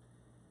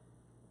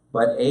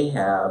 But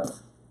Ahab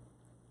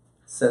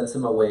sends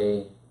him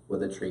away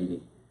with a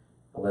treaty.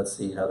 Well, let's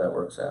see how that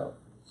works out.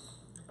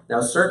 Now,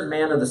 a certain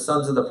man of the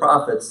sons of the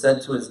prophets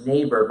said to his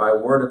neighbor by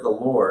word of the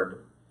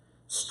Lord,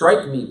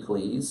 strike me,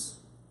 please.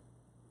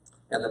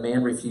 And the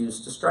man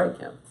refused to strike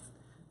him.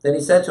 Then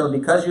he said to him,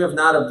 because you have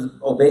not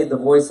obeyed the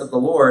voice of the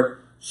Lord,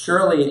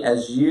 surely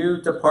as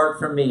you depart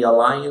from me, a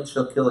lion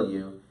shall kill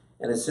you.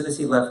 And as soon as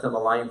he left him, a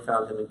lion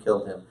found him and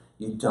killed him.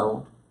 You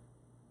don't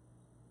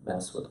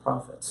mess with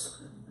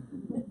prophets.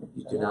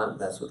 You do not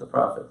mess with the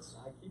prophets.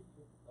 I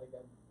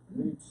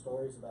read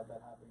stories about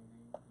that happening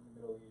in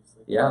the Middle East.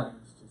 Like, yeah.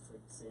 Just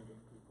like saving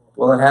people.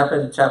 Well, it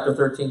happened in chapter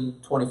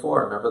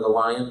 13:24. Remember the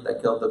lion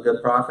that killed the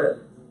good prophet?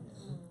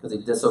 Because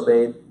he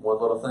disobeyed one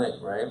little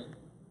thing, right?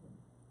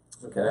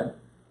 Okay.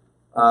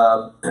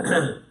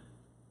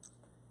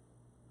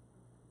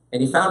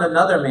 And he found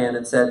another man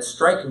and said,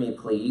 strike me,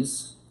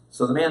 please.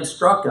 So the man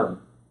struck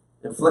him,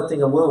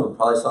 inflicting a wound.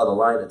 Probably saw the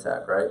lion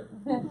attack, right?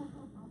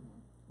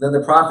 Then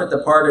the prophet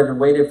departed and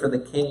waited for the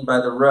king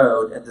by the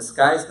road and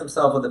disguised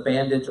himself with a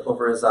bandage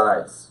over his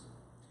eyes.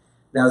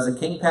 Now as the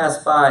king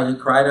passed by, he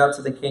cried out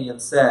to the king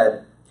and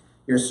said,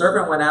 your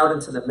servant went out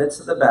into the midst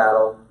of the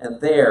battle,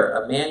 and there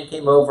a man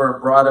came over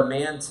and brought a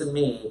man to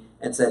me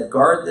and said,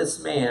 guard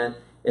this man,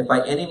 If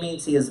by any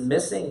means he is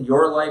missing,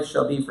 your life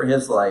shall be for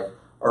his life,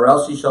 or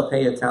else you shall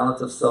pay a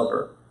talent of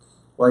silver.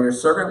 While your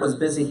servant was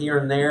busy here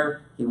and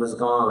there, he was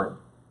gone.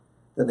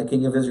 Then the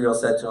king of Israel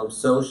said to him,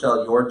 so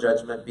shall your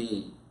judgment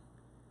be.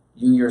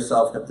 You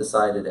yourself have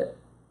decided it.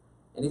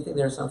 Anything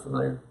there sound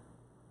familiar?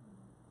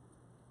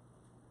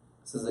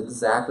 This is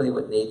exactly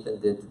what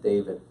Nathan did to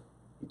David.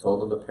 He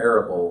told him a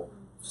parable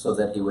so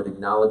that he would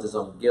acknowledge his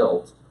own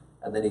guilt.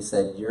 And then he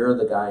said, you're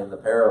the guy in the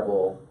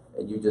parable,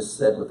 and you just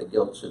said what the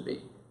guilt should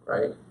be,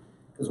 right?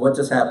 Because what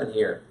just happened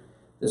here?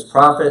 This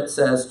prophet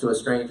says to a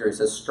stranger, he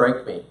says,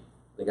 strike me.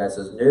 The guy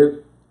says,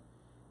 nope.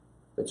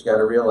 But you got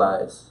to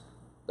realize,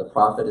 the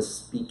prophet is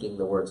speaking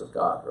the words of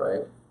God,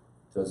 right?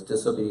 So his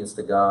disobedience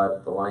to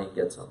God, the lion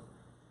gets him.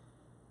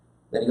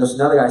 Then he goes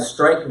to another guy,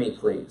 strike me,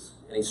 please.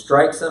 And he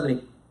strikes him, and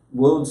he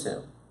wounds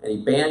him. And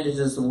he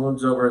bandages the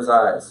wounds over his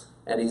eyes.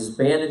 And he's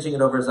bandaging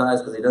it over his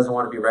eyes because he doesn't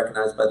want to be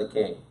recognized by the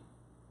king.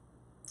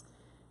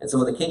 And so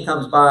when the king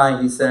comes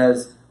by, he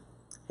says,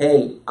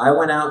 hey, I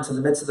went out into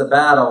the midst of the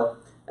battle,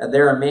 and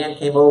there a man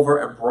came over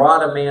and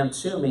brought a man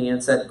to me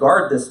and said,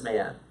 guard this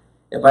man.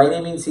 If by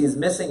any means he is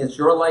missing, it's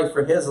your life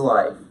for his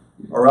life,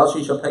 or else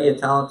you shall pay a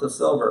talent of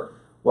silver.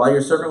 While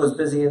your servant was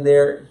busy in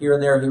there, here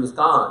and there, he was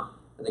gone.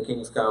 And the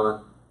king's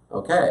going,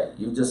 okay,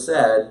 you just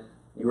said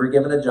you were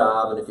given a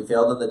job, and if you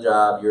failed in the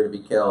job, you're to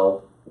be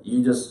killed.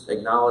 You just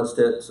acknowledged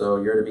it,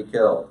 so you're to be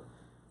killed.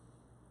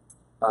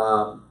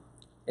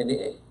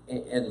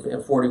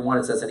 In 41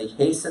 it says, and he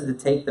hastened to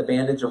take the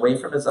bandage away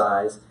from his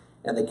eyes,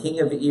 and the king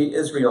of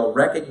Israel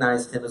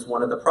recognized him as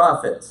one of the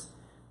prophets.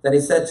 Then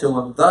he said to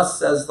him, thus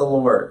says the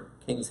Lord.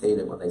 Kings hate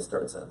it when they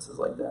start sentences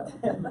like that.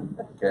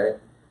 Okay?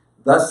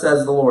 Thus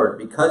says the Lord,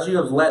 because you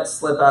have let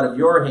slip out of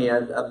your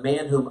hand a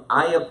man whom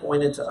I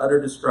appointed to utter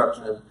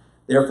destruction,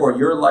 therefore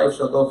your life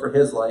shall go for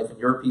his life, and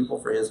your people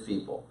for his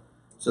people.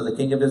 So the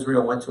king of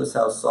Israel went to his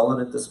house sullen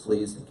and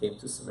displeased, and came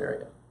to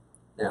Samaria.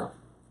 Now,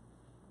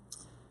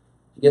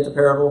 you get the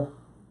parable?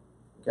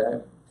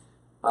 Okay?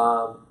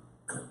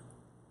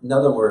 In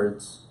other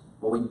words,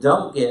 what we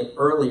don't get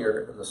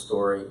earlier in the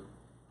story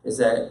is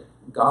that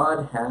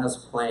God has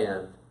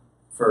planned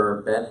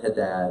for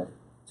Ben-Hadad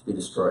to be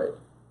destroyed,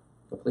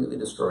 completely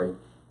destroyed,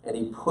 and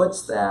he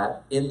puts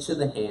that into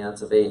the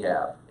hands of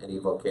Ahab, an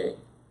evil king.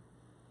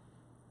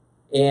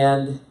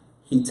 And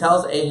he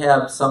tells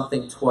Ahab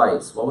something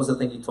twice. What was the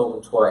thing he told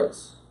him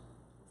twice?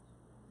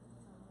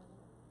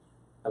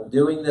 I'm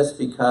doing this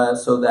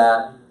because so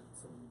that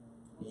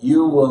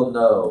you will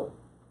know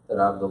that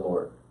I'm the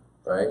Lord,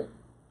 right?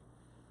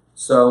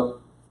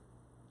 So,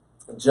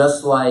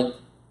 just like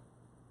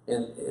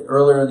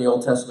earlier in the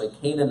Old Testament,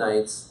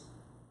 Canaanites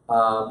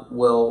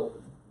will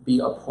be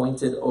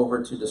appointed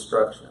over to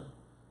destruction.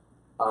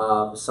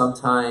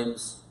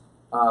 Sometimes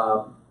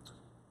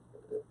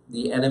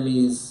the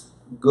enemy's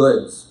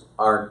goods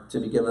are to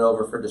be given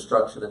over for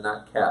destruction and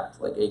not kept,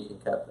 like Achan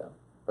kept them,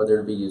 or they're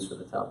to be used for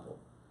the temple.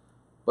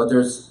 But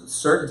there's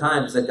certain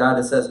times that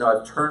God says, no,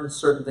 I've turned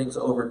certain things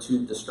over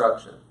to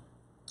destruction.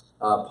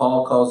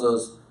 Paul calls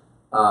those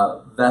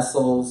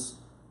vessels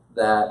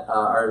that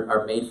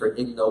are made for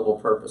ignoble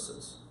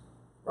purposes,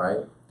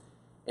 right?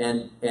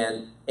 And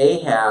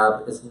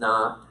Ahab is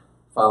not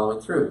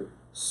following through.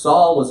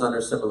 Saul was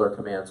under similar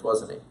commands,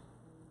 wasn't he?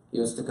 He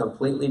was to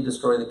completely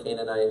destroy the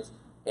Canaanites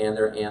and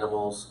their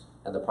animals,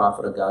 and the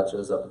prophet of God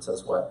shows up and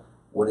says, what?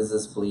 What is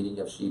this bleating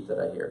of sheep that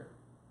I hear?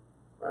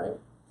 Right?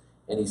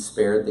 And he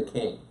spared the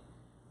king.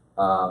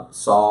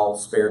 Saul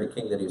spared a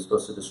king that he was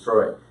supposed to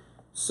destroy.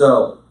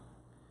 So,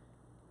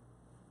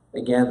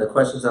 again, the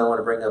questions I want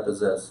to bring up is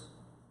this.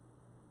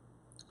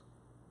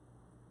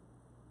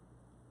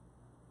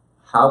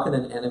 How can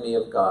an enemy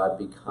of God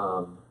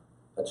become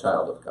a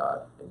child of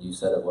God? And you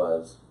said it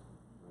was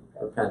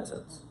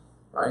repentance,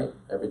 right?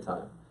 Every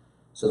time.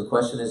 So the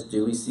question is,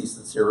 do we see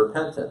sincere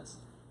repentance?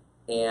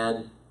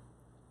 And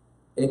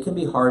it can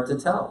be hard to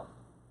tell.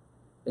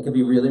 It can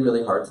be really,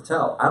 really hard to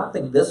tell. I don't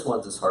think this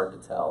one's as hard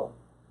to tell.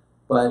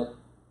 But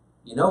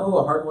you know who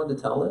a hard one to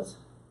tell is?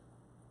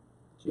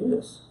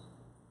 Judas.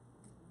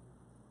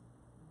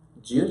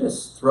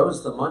 Judas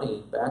throws the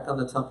money back on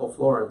the temple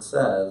floor and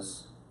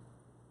says,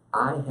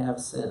 I have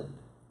sinned.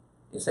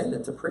 He's saying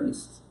it to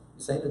priests.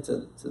 He's saying it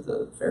to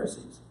the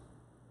Pharisees.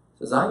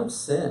 He says, I have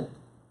sinned.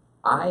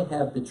 I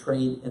have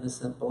betrayed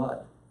innocent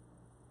blood.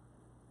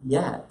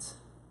 Yet,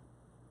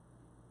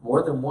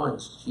 more than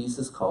once,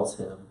 Jesus calls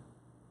him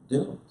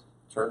doomed,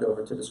 turned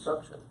over to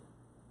destruction.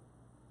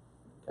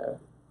 Okay.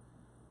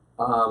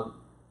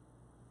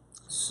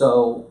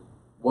 So,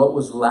 what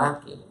was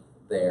lacking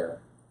there?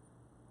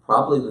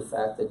 Probably the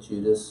fact that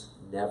Judas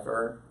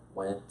never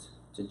went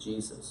to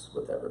Jesus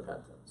with that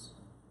repentance,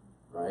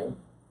 right?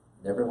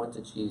 Never went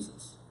to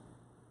Jesus.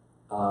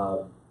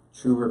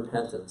 True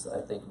repentance,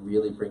 I think,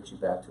 really brings you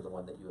back to the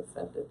one that you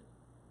offended.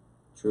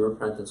 True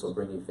repentance will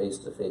bring you face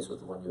to face with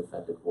the one you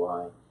offended.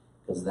 Why?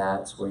 Because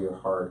that's where your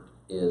heart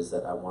is,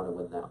 that I want to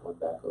win that one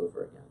back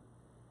over again.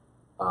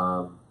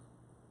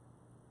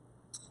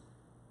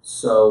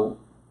 So,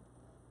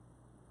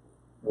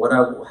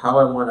 how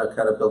I want to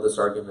kind of build this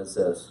argument is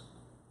this.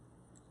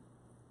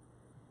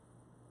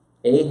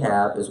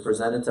 Ahab is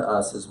presented to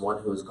us as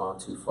one who has gone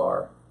too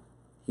far.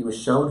 He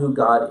was shown who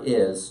God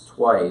is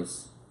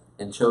twice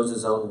and chose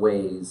his own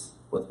ways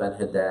with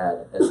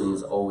Ben-Hadad, as he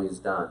has always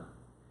done.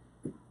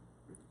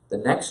 The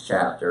next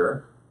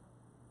chapter,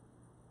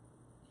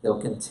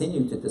 he'll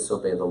continue to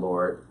disobey the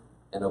Lord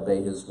and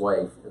obey his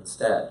wife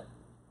instead.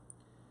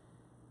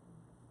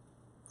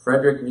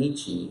 Friedrich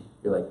Nietzsche,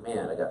 you're like,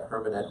 man, I got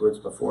Herman Edwards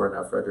before, and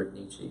now Friedrich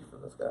Nietzsche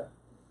from this guy.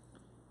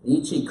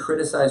 Nietzsche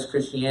criticized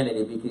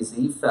Christianity because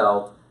he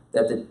felt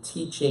that the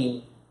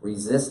teaching,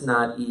 resist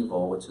not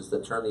evil, which is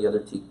the turn the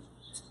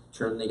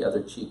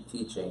other cheek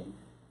teaching,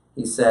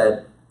 he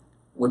said,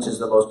 which is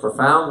the most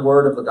profound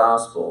word of the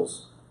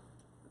Gospels,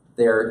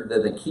 they're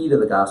the key to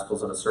the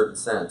Gospels in a certain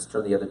sense,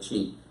 turn the other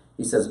cheek.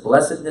 He says,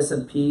 blessedness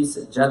and peace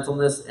and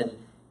gentleness and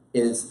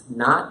is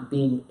not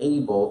being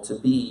able to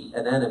be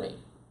an enemy.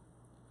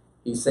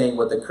 He's saying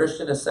what the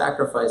Christian is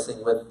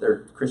sacrificing with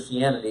their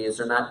Christianity is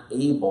they're not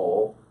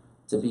able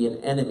to be an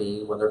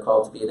enemy when they're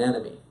called to be an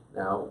enemy.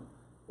 Now,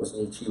 was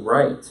Nietzsche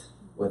right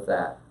with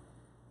that?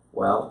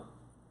 Well,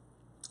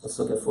 let's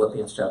look at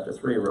Philippians chapter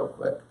 3 real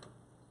quick.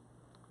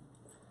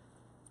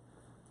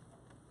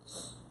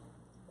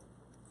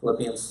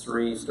 Philippians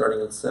 3,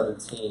 starting at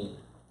 17.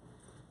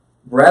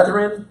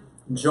 Brethren,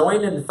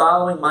 join in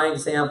following my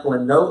example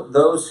and note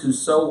those who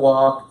so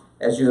walk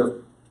as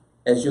you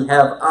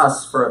have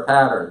us for a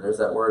pattern. There's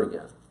that word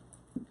again.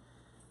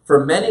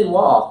 For many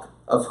walk,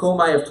 of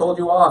whom I have told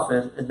you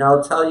often, and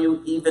now tell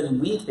you even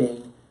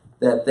weeping,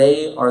 that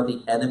they are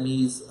the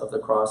enemies of the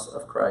cross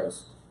of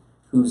Christ,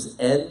 whose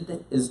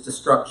end is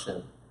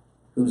destruction,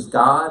 whose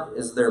God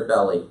is their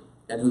belly,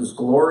 and whose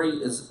glory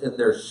is in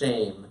their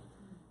shame,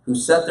 who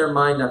set their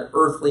mind on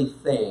earthly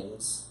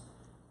things,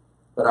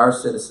 but our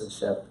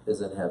citizenship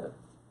is in heaven.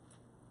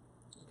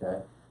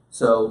 Okay?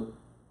 So,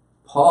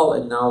 Paul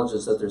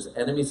acknowledges that there's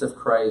enemies of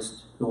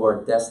Christ who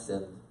are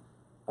destined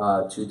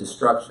to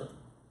destruction.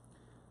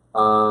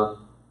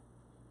 Psalm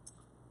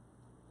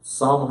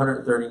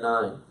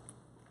 139.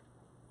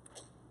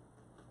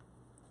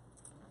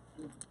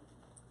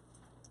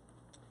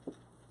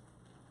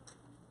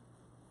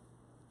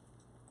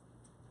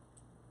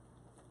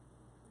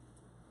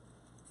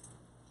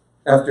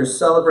 After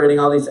celebrating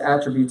all these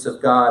attributes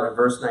of God, in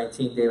verse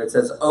 19, David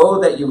says,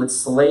 "Oh, that you would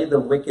slay the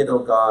wicked, O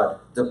God.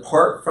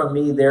 Depart from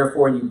me,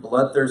 therefore, you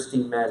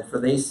bloodthirsty men, for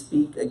they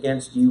speak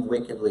against you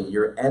wickedly.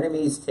 Your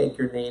enemies take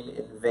your name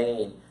in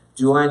vain.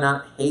 Do I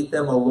not hate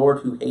them, O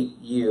Lord, who hate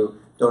you?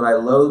 Don't I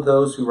loathe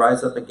those who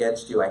rise up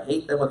against you? I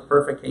hate them with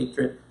perfect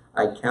hatred.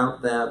 I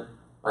count them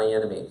my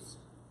enemies."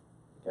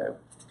 Okay.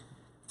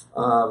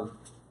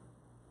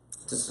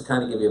 Just to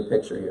kind of give you a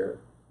picture here.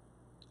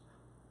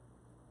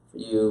 For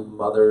you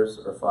mothers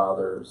or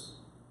fathers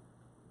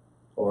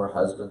or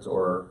husbands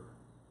or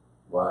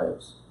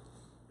wives,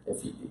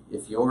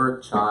 if your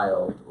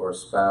child or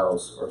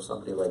spouse or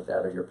somebody like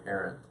that or your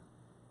parent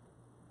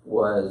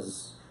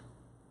was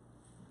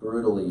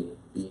brutally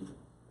beaten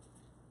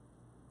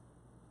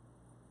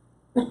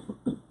and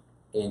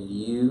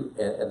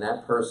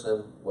that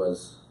person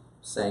was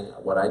saying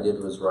what I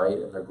did was right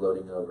and they're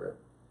gloating over it,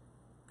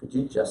 could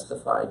you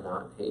justify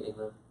not hating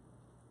them?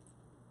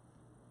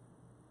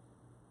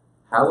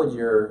 How would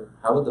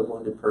the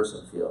wounded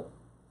person feel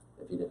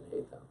if you didn't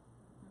hate them?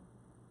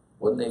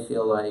 Wouldn't they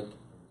feel like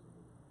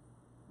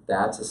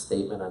that's a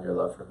statement on your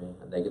love for me,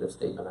 a negative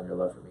statement on your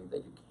love for me,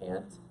 that you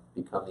can't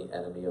become the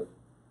enemy of,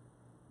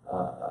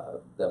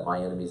 that my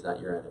enemy is not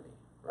your enemy,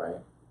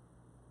 right?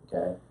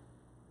 Okay?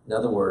 In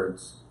other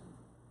words,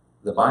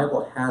 the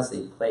Bible has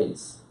a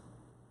place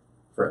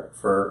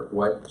for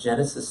what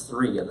Genesis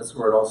 3, and this is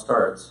where it all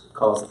starts,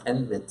 calls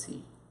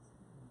enmity,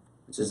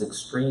 which is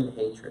extreme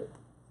hatred.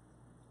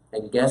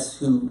 And guess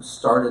who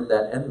started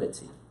that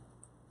enmity?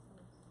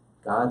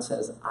 God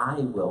says,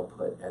 I will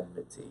put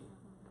enmity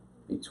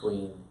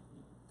between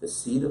the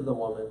seed of the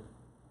woman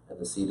and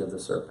the seed of the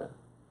serpent.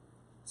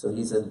 So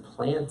he's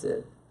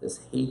implanted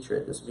this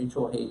hatred, this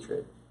mutual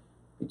hatred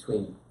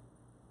between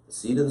the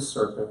seed of the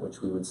serpent,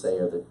 which we would say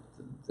are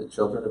the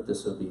children of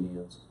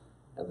disobedience,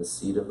 and the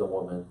seed of the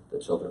woman, the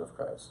children of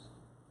Christ.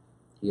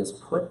 He has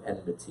put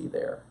enmity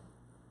there.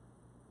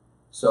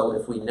 So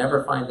if we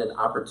never find an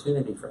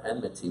opportunity for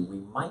enmity, we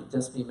might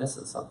just be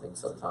missing something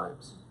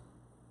sometimes.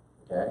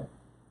 Okay?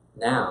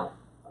 Now,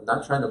 I'm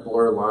not trying to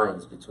blur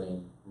lines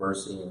between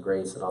mercy and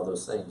grace and all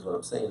those things. What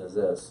I'm saying is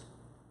this.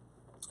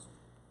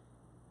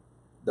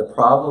 The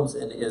problems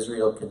in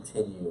Israel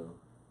continue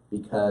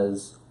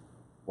because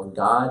when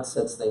God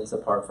sets things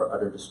apart for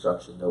utter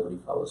destruction, nobody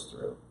follows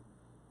through.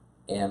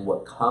 And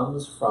what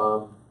comes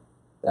from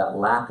that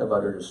lack of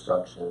utter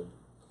destruction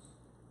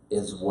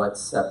is what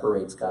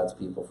separates God's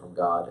people from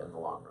God in the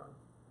long run.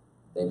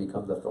 They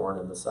become the thorn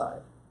in the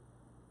side.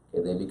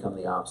 Okay, they become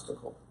the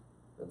obstacle,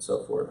 and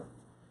so forth.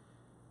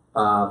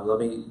 Let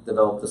me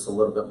develop this a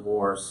little bit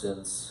more,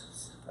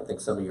 since I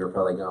think some of you are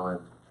probably going,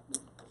 is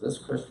this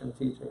Christian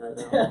teaching right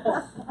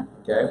now?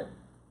 Okay,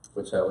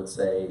 which I would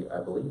say,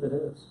 I believe it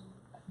is.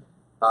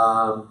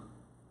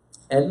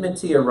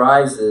 Enmity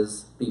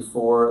arises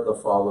before the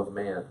fall of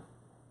man.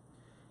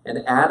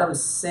 And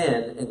Adam's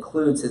sin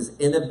includes his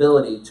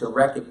inability to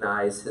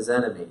recognize his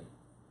enemy,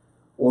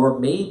 or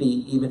maybe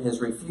even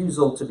his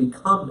refusal to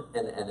become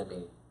an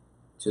enemy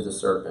to the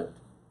serpent.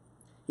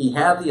 He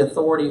had the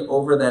authority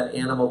over that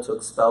animal to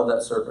expel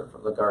that serpent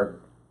from the garden,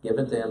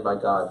 given to him by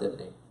God, didn't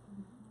he?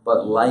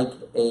 But like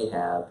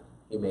Ahab,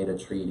 he made a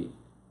treaty.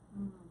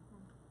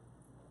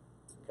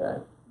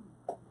 Okay?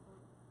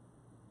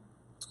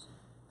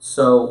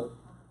 So,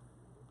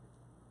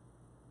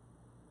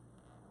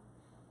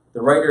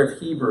 the writer of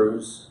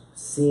Hebrews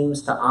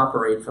seems to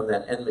operate from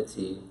that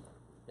enmity.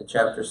 In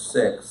chapter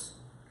 6,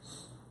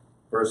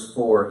 verse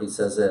 4, he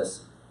says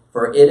this,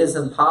 "For it is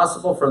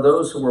impossible for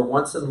those who were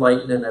once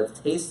enlightened and have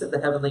tasted the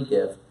heavenly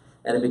gift,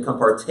 and have become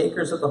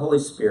partakers of the Holy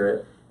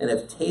Spirit, and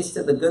have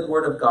tasted the good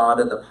word of God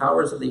and the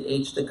powers of the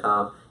age to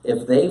come,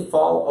 if they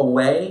fall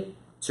away,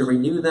 to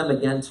renew them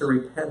again to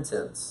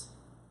repentance.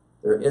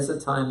 There is a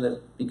time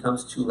that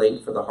becomes too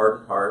late for the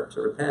hardened heart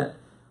to repent."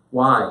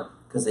 Why?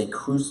 Because they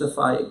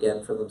crucify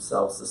again for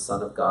themselves the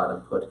Son of God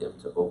and put him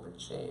to open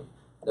shame.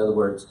 In other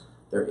words,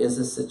 there is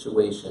a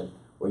situation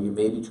where you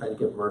may be trying to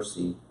give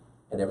mercy,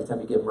 and every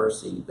time you give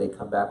mercy, they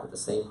come back with the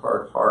same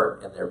hard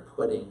heart, and they're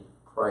putting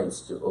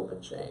Christ to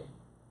open shame.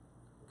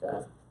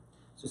 Okay?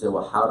 So you say,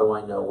 well, how do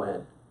I know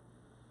when?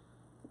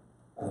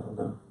 I don't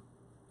know.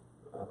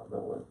 I don't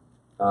know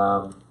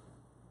when.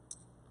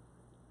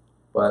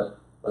 But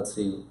let's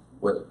see.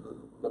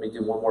 Let me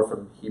do one more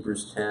from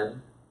Hebrews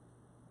 10,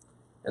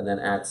 and then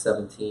Acts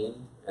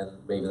 17, and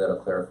maybe that'll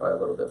clarify a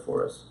little bit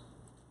for us.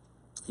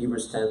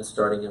 Hebrews 10,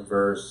 starting in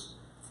verse...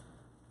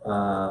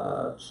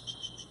 I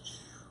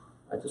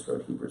just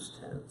wrote Hebrews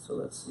 10, so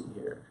let's see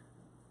here.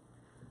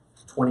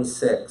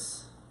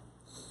 26.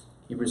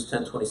 Hebrews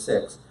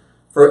 10:26.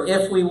 "For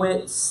if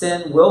we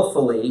sin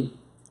willfully,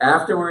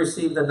 after we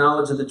receive the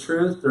knowledge of the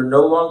truth, there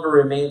no longer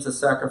remains a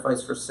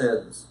sacrifice for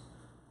sins,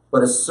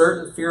 but a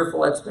certain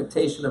fearful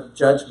expectation of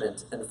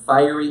judgment and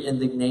fiery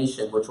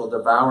indignation which will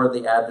devour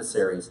the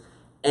adversaries.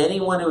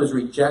 Anyone who has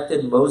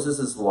rejected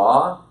Moses'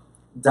 law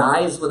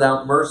dies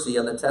without mercy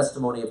on the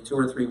testimony of 2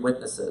 or 3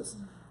 witnesses.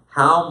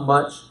 How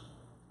much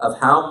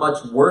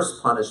worse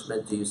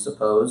punishment, do you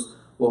suppose,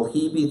 will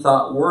he be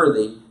thought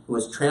worthy who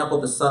has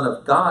trampled the Son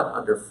of God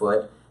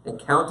underfoot and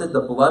counted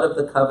the blood of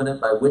the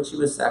covenant by which he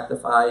was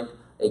sanctified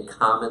a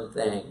common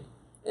thing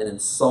and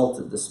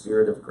insulted the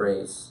Spirit of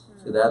grace?"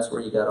 See, that's where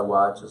you got to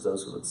watch, is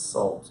those who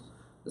insult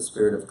the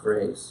Spirit of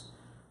grace.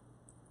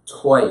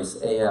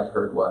 Twice Ahab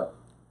heard what?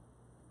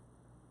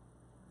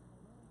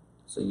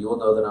 "So you will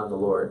know that I'm the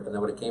Lord." And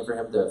then when it came for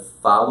him to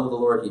follow the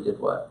Lord, he did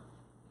what?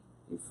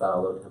 He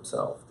followed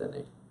himself, didn't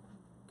he?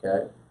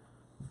 Okay?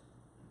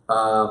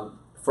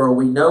 "For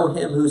we know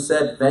him who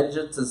said,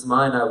 'Vengeance is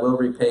mine, I will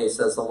repay,'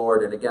 says the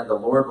Lord. And again, the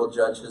Lord will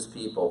judge his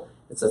people."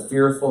 It's a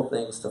fearful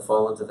thing to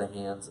fall into the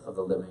hands of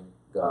the living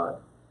God.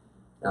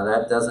 Now,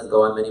 that doesn't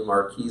go on many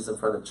marquees in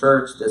front of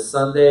church this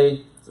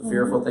Sunday. It's a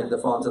fearful thing to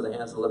fall into the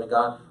hands of the living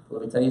God. But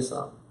let me tell you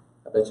something.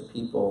 I bet you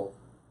people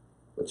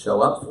would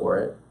show up for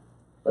it.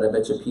 But I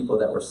bet you people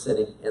that were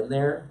sitting in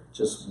there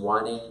just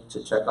wanting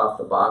to check off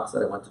the box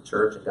that I went to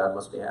church and God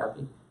must be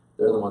happy,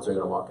 they're the ones who are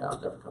going to walk out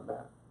and never come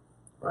back.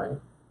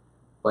 Right?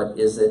 But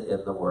is it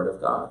in the Word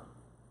of God?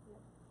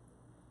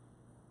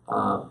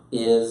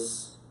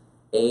 Is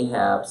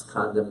Ahab's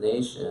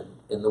condemnation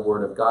in the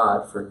Word of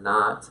God for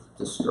not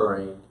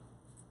destroying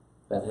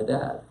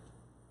Ben-Hadad?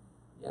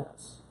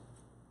 Yes.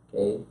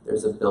 Okay,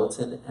 there's a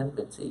built-in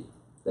enmity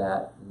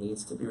that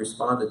needs to be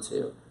responded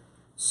to.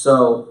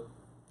 So,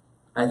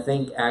 I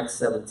think Acts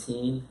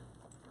 17,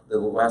 the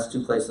last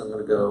 2 places I'm going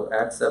to go,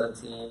 Acts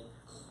 17,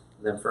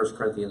 and then 1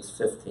 Corinthians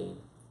 15.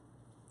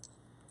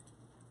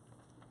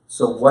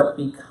 So what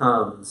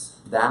becomes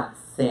that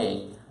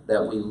thing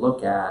that we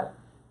look at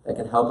that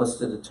can help us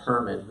to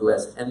determine who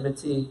has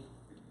enmity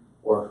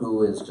or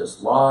who is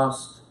just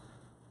lost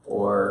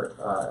or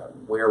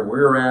where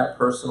we're at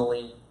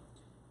personally?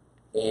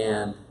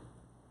 And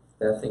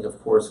that thing,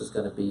 of course, is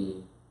going to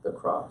be the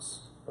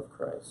cross of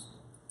Christ.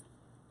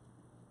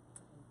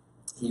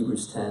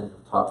 Hebrews 10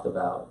 talked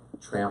about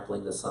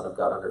trampling the Son of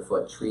God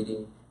underfoot,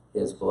 treating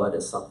his blood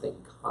as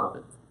something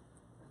common,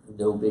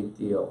 no big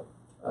deal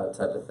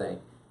type of thing.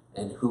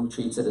 And who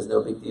treats it as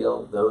no big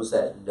deal? Those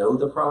that know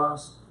the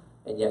cross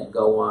and yet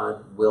go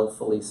on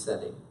willfully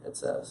sinning, it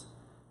says.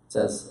 It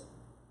says,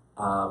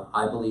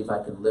 I believe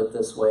I can live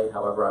this way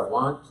however I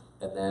want,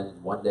 and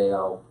then one day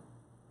I'll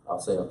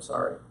say I'm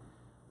sorry.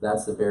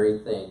 That's the very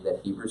thing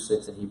that Hebrews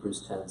 6 and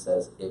Hebrews 10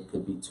 says it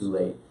could be too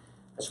late.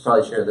 I should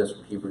probably share this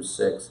from Hebrews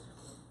 6.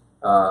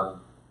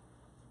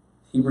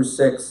 Hebrews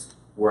 6,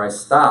 where I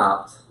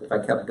stopped, if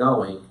I kept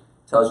going,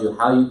 tells you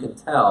how you can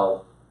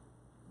tell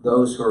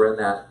those who are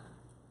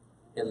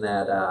in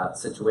that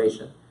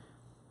situation.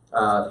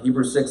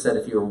 Hebrews 6 said,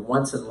 if you were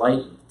once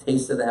enlightened,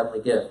 tasted the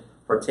heavenly gift,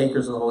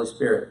 partakers of the Holy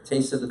Spirit,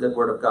 tasted the good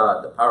word of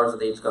God, the powers of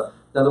the age to come.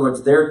 In other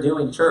words, they're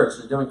doing church,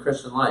 they're doing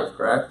Christian life,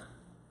 correct?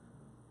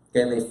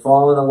 Okay, and they've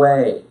fallen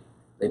away.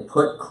 They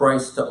put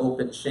Christ to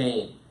open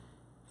shame.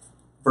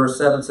 Verse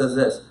 7 says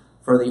this,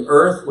 for the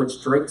earth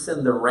which drinks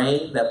in the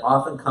rain that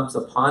often comes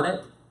upon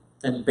it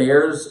and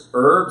bears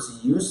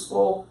herbs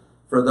useful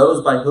for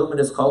those by whom it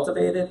is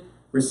cultivated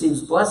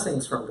receives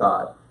blessings from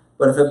God.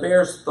 But if it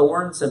bears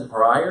thorns and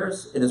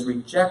briars, it is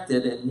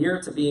rejected and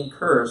near to being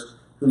cursed,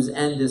 whose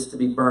end is to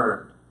be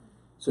burned.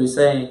 So he's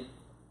saying,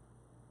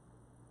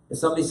 if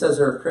somebody says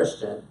they're a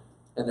Christian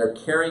and they're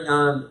carrying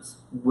on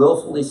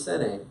willfully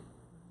sinning,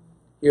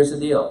 here's the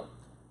deal.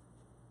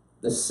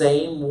 The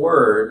same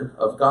word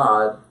of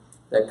God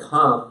that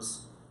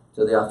comes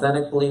to the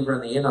authentic believer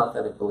and the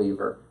inauthentic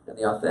believer. And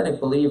the authentic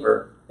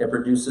believer, it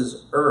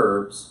produces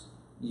herbs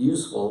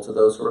useful to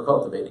those who are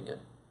cultivating it.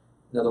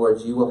 In other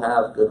words, you will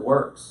have good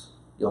works.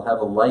 You'll have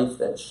a life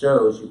that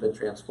shows you've been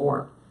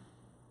transformed.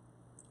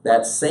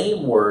 That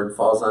same word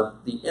falls on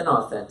the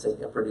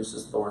inauthentic and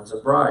produces thorns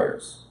and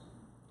briars.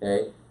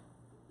 Okay?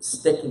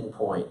 Sticking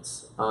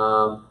points.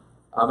 I'm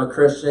a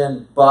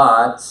Christian,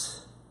 but,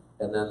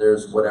 and then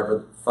there's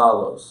whatever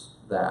follows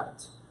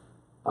that.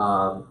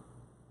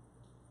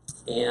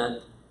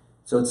 And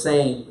so it's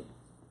saying,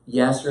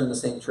 yes, you're in the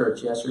same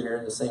church. Yes, you're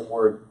hearing the same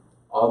word.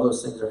 All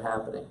those things are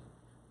happening.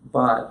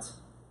 But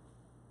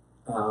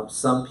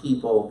some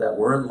people that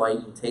were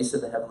enlightened,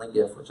 tasted the heavenly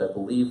gift, which I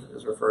believe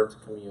is referred to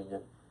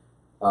communion,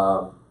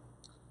 if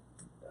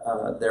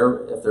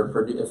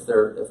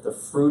the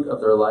fruit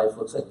of their life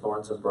looks like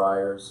thorns and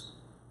briars,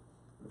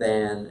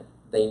 then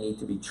they need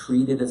to be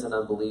treated as an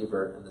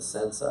unbeliever in the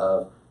sense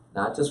of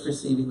not just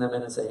receiving them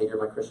in and say, hey,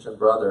 you're my Christian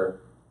brother,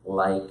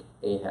 like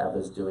Ahab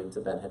is doing to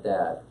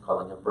Ben-Hadad,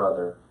 calling him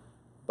brother,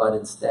 but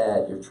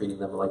instead you're treating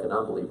them like an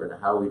unbeliever. Now,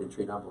 how are we to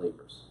treat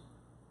unbelievers?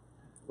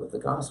 With the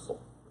gospel,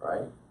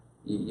 right?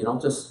 You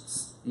don't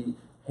just,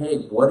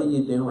 hey, what are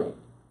you doing?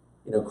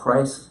 You know,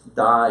 Christ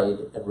died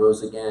and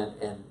rose again,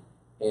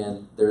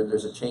 and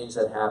there's a change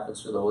that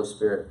happens through the Holy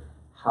Spirit.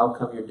 How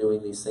come you're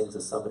doing these things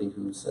as somebody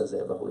who says they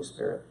have the Holy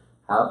Spirit?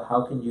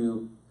 How can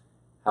you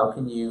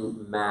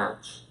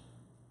match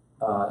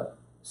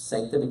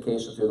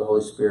sanctification through the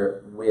Holy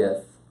Spirit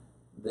with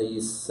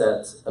these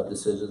sets of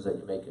decisions that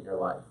you make in your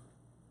life?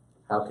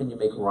 How can you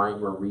make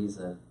rhyme or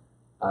reason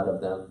out of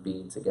them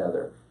being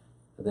together?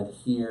 And then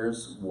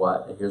here's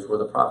where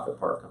the prophet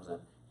part comes in.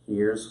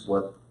 Here's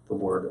what the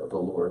word of the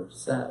Lord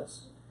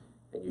says.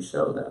 And you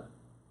show them.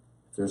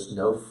 If there's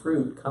no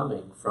fruit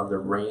coming from the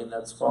rain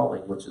that's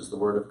falling, which is the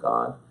word of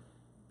God,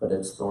 but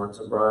it's thorns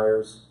and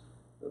briars,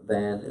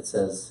 then it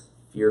says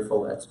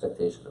fearful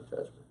expectation of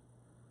judgment.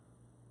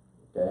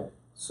 Okay?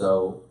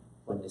 So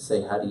when you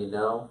say, how do you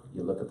know?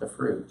 You look at the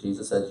fruit.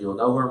 Jesus says, you'll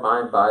know who are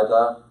mine by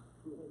the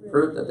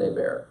fruit that they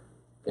bear.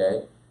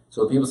 Okay?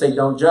 So when people say,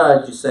 don't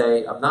judge, you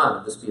say, I'm not.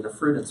 I'm just being a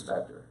fruit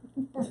inspector.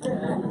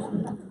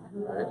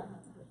 Right?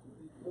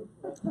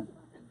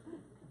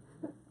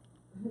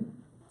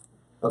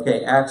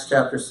 Okay, Acts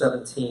chapter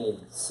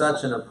 17.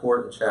 Such an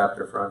important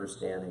chapter for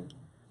understanding.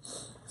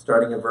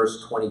 Starting in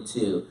verse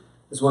 22.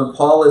 This is when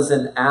Paul is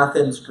in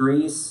Athens,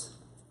 Greece.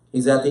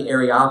 He's at the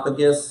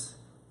Areopagus.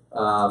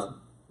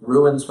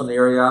 Ruins from the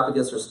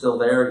Areopagus are still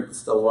there. You can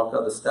still walk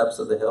on the steps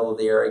of the hill of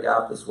the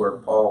Areopagus where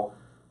Paul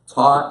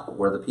taught,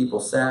 where the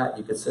people sat.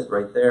 You could sit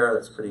right there.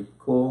 That's pretty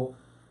cool.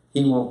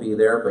 He won't be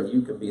there, but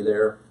you can be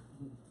there.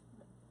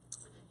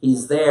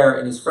 He's there,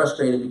 and he's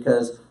frustrated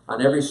because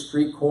on every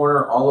street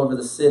corner all over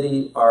the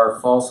city are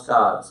false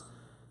gods.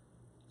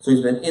 So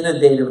he's been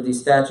inundated with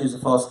these statues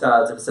of false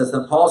gods. And it says,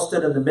 then Paul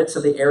stood in the midst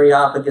of the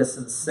Areopagus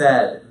and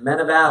said, men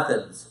of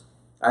Athens,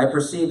 I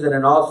perceive that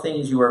in all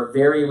things you are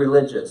very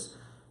religious.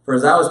 For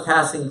as I was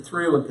passing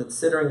through and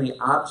considering the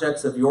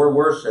objects of your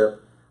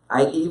worship,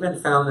 I even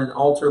found an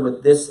altar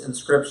with this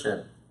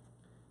inscription,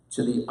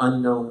 to the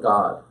unknown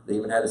God. They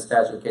even had a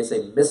statue. In case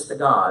they missed a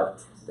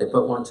God, they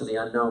put one to the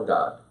unknown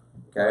God.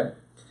 Okay?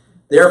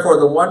 Therefore,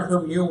 the one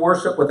whom you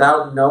worship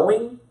without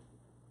knowing,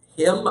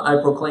 him I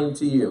proclaim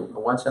to you.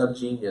 And watch how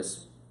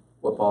genius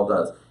what Paul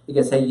does. He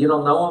goes, hey, you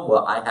don't know him?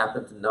 Well, I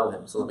happen to know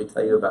him, so let me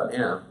tell you about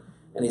him.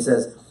 And he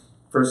says,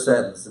 first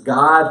sentence,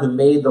 God who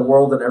made the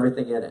world and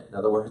everything in it. In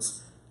other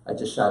words, I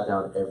just shot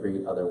down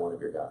every other one of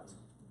your gods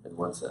in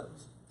one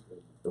sentence.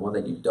 The one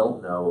that you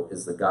don't know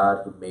is the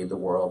God who made the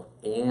world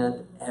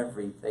and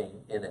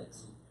everything in it.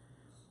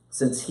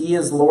 Since he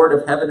is Lord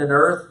of heaven and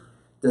earth,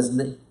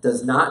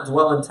 does not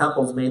dwell in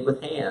temples made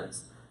with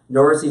hands,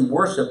 nor is he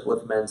worshipped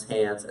with men's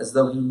hands as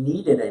though he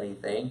needed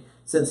anything,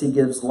 since he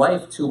gives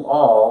life to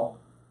all.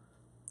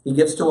 He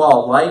gives to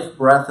all life,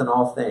 breath, and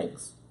all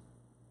things.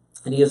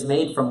 And he has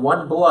made from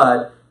one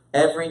blood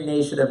every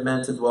nation of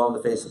men to dwell on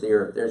the face of the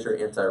earth. There's your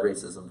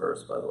anti-racism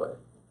verse, by the way.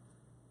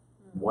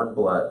 One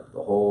blood,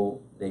 the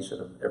whole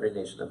nation, every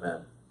nation of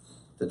men,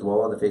 to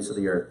dwell on the face of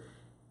the earth.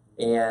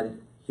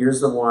 And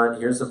here's the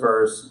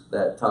verse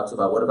that talks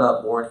about, what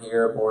about born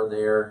here, born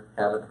there,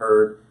 haven't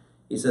heard?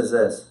 He says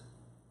this,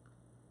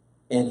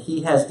 and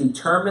he has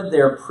determined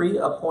their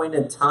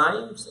pre-appointed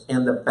times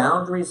and the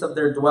boundaries of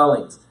their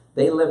dwellings.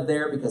 They live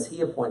there because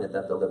he appointed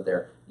them to live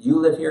there. You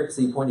live here because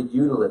he appointed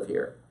you to live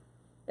here.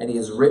 And he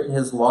has written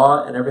his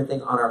law and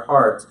everything on our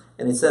hearts.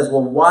 And he says,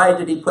 well, why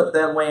did he put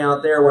them way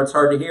out there where it's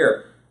hard to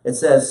hear? It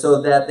says,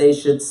 so that they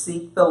should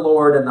seek the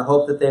Lord in the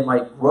hope that they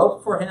might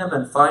grope for him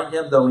and find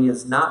him, though he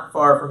is not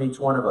far from each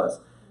one of us.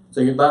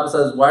 So your Bible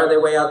says, why are they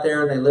way out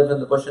there and they live in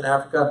the bush in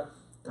Africa?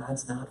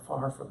 God's not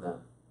far from them.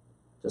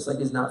 Just like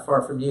he's not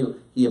far from you.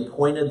 He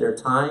appointed their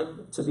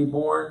time to be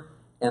born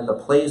and the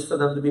place for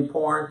them to be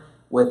born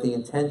with the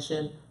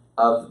intention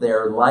of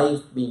their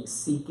life being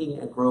seeking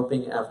and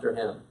groping after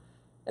him.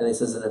 And he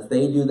says, and if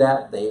they do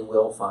that, they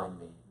will find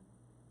me.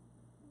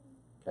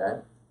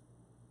 Okay?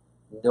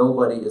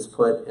 Nobody is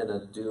put in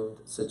a doomed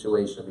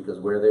situation because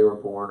where they were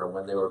born or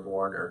when they were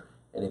born or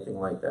anything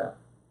like that.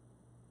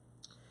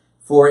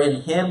 For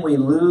in him we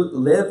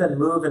live and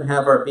move and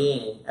have our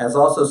being, as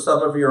also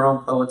some of your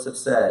own poets have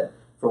said,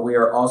 for we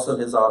are also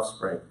his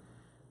offspring.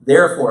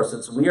 Therefore,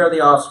 since we are the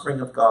offspring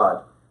of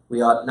God,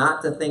 we ought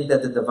not to think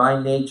that the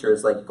divine nature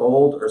is like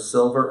gold or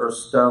silver or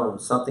stone,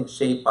 something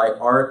shaped by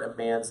art and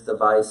man's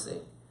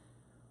devising.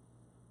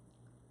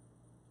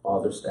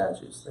 All their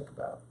statues, think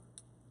about.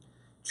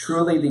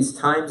 Truly, these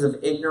times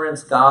of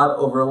ignorance God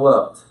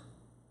overlooked.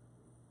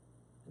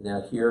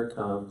 Now here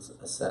comes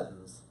a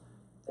sentence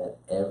that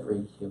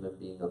every human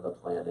being on the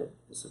planet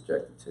is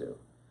subjected to.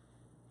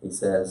 He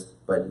says,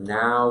 but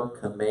now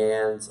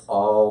commands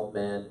all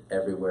men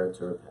everywhere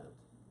to repent.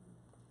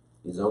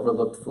 He's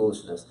overlooked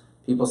foolishness.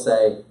 People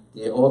say,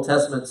 the Old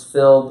Testament's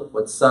filled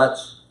with such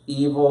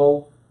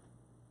evil.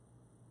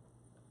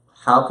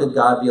 How could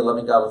God be a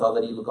loving God with all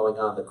that evil going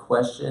on? The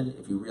question,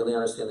 if you really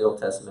understand the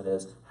Old Testament,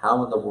 is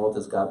how in the world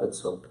has God been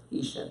so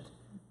patient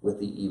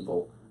with the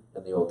evil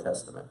in the Old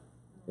Testament?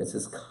 It's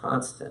his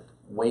constant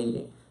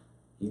waiting.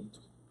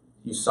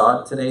 You saw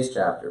it in today's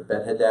chapter.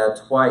 Ahab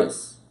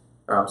twice.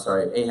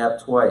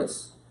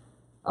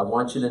 I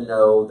want you to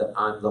know that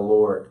I'm the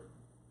Lord,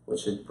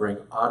 which should bring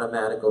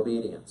automatic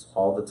obedience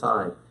all the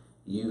time.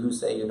 You who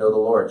say you know the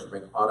Lord should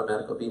bring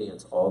automatic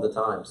obedience all the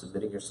time,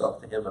 submitting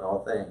yourself to him in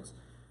all things.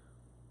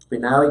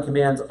 But now he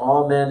commands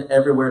all men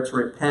everywhere to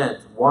repent.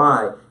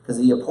 Why? Because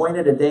he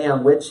appointed a day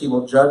on which he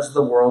will judge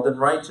the world in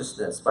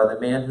righteousness by the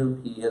man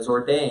whom he has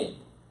ordained.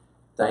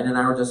 Diane and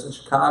I were just in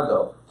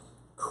Chicago.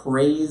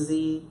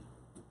 Crazy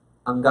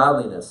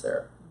ungodliness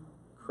there.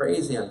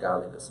 Crazy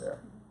ungodliness there.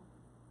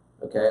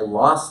 Okay,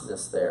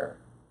 lostness there.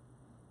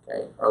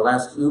 Okay, our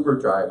last Uber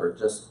driver,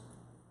 just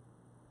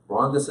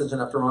wrong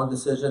decision after wrong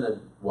decision,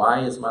 and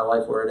why is my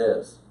life where it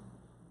is?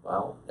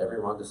 Well, every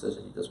wrong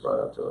decision you just brought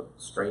up to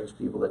strange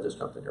people that just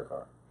jumped in your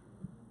car.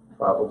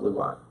 Probably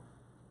why.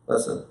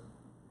 Listen,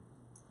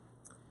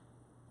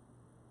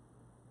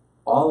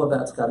 all of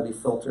that's got to be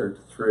filtered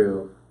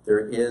through. There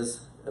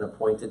is an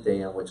appointed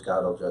day on which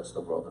God will judge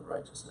the world in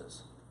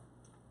righteousness.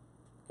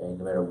 Okay,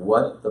 no matter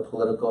what the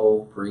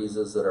political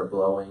breezes that are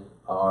blowing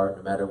are,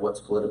 no matter what's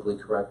politically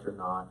correct or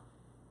not,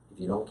 if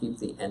you don't keep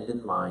the end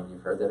in mind,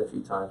 you've heard that a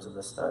few times in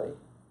this study,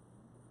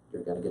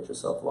 you're going to get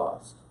yourself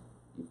lost.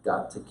 You've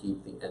got to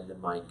keep the end in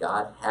mind.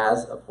 God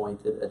has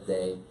appointed a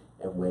day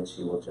in which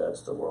he will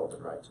judge the world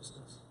in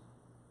righteousness.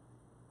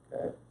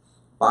 Okay?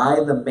 By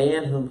the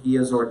man whom he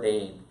has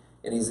ordained.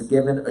 And he's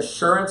given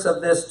assurance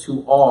of this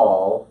to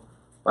all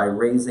by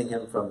raising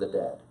him from the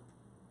dead.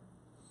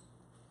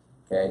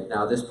 Okay?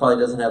 Now, this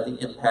probably doesn't have the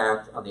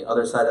impact on the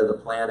other side of the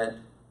planet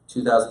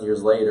 2,000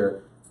 years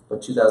later,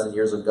 but 2,000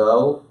 years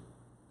ago,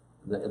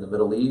 in the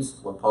Middle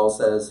East, when Paul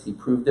says he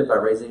proved it by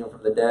raising him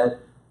from the dead,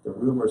 the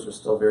rumors are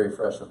still very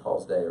fresh in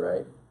Paul's day,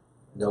 right?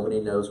 Nobody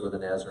knows where the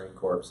Nazarene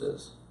corpse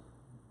is.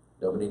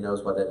 Nobody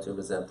knows why that tomb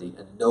is empty,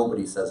 and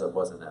nobody says it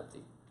wasn't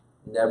empty.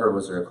 Never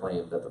was there a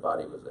claim that the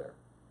body was there.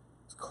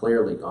 It's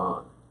clearly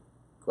gone.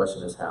 The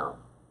question is how.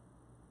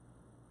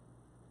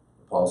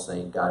 Paul's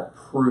saying God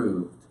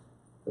proved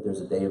that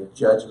there's a day of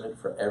judgment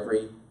for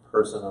every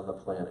person on the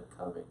planet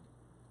coming,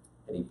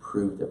 and he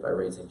proved it by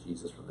raising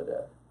Jesus from the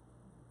dead.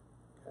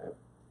 Okay?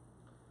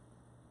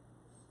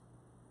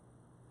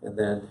 And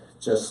then,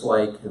 just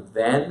like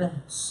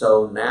then,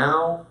 so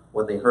now,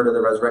 when they heard of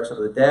the resurrection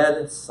of the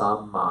dead,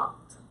 some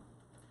mocked,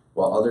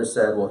 while others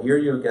said, well, hear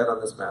you again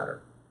on this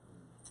matter.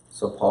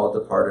 So Paul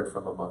departed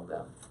from among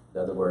them.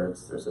 In other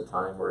words, there's a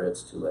time where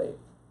it's too late.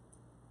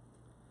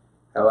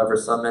 However,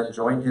 some men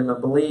joined him and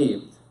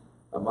believed,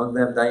 among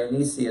them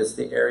Dionysius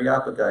the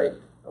Areopagite,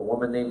 a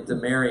woman named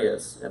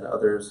Damaris, and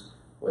others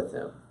with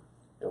him.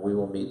 And we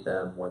will meet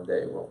them one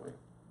day, won't we?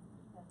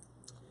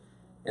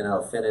 And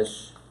I'll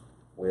finish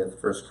with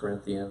 1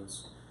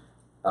 Corinthians,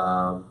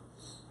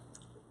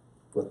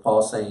 with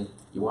Paul saying,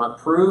 you want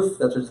proof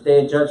that there's a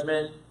day of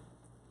judgment?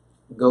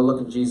 Go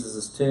look in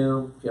Jesus'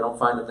 tomb. If you don't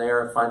find him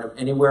there, find him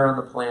anywhere on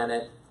the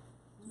planet.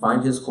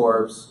 Find his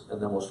corpse,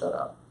 and then we'll shut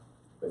up.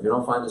 But if you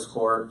don't find his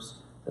corpse,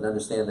 then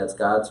understand that's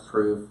God's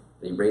proof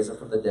that he raised him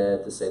from the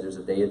dead to say there's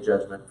a day of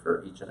judgment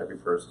for each and every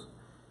person.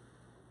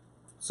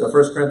 So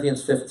 1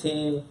 Corinthians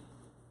 15,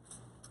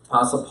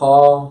 Apostle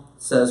Paul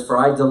says, for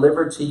I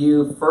delivered to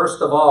you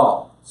first of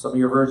all, some of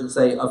your versions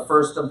say, of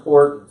first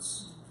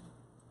importance,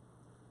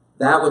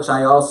 that which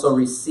I also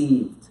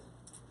received.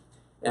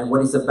 And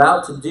what he's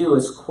about to do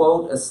is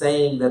quote a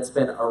saying that's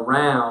been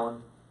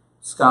around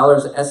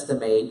Scholars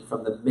estimate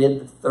from the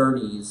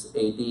mid-30s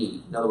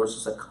AD, in other words,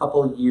 just a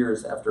couple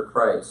years after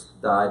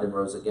Christ died and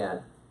rose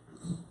again.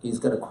 He's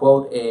going to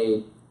quote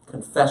a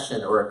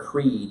confession or a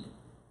creed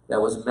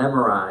that was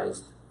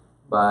memorized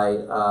by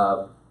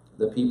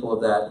the people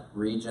of that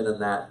region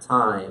and that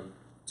time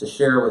to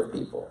share with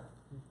people.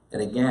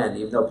 And again,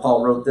 even though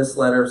Paul wrote this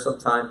letter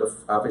sometime,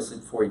 obviously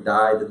before he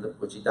died,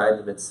 which he died in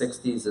the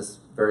mid-60s, this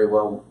very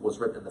well was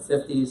written in the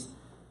 50s.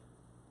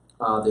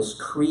 This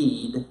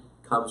creed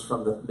comes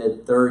from the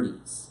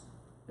mid-30s.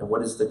 And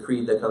what is the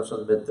creed that comes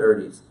from the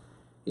mid-30s?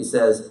 He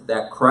says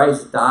that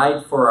Christ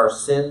died for our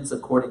sins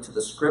according to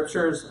the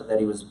Scriptures, and that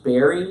he was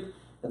buried,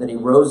 and that he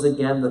rose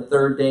again the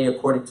third day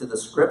according to the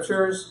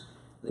Scriptures,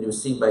 and that he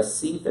was seen by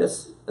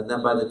Cephas, and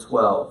then by the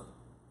 12.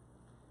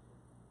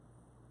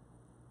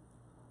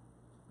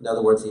 In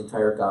other words, the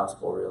entire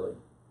gospel really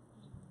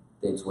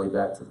dates way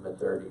back to the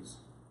mid-30s.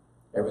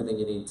 Everything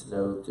you need to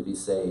know to be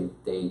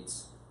saved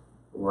dates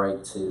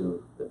right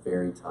to the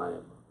very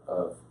time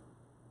of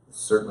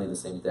certainly the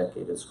same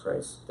decade as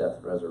Christ's death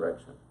and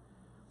resurrection.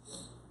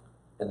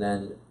 And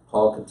then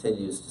Paul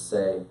continues to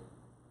say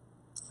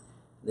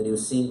that he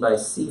was seen by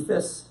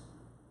Cephas.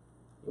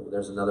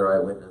 There's another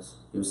eyewitness.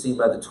 He was seen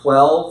by the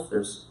 12.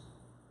 There's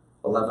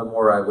 11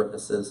 more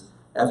eyewitnesses.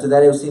 After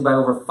that, he was seen by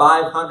over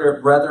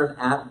 500 brethren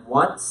at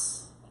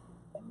once,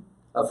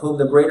 of whom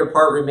the greater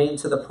part remain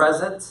to the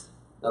present.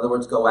 In other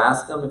words, go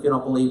ask them. If you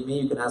don't believe me,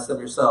 you can ask them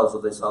yourselves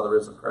if they saw the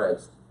risen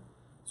Christ.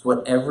 It's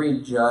what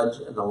every judge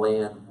in the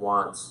land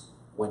wants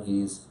when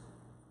he's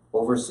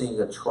overseeing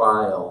a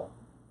trial,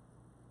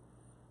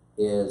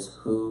 is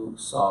who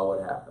saw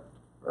what happened,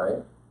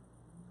 right?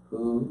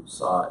 Who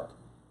saw it?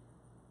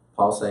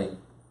 Paul saying,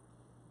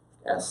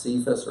 ask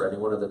Cephas or any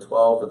one of the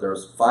 12, but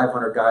there's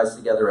 500 guys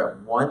together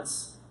at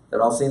once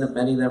that all seen it.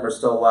 Many of them are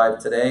still alive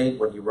today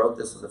when he wrote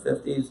this in the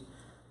 50s.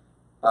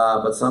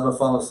 But some have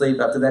fallen asleep.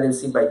 After that, he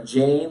was seen by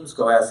James.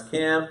 Go ask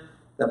him.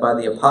 Then by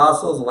the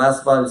apostles. And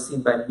last of all, he was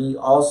seen by me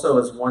also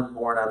as one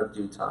born out of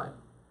due time.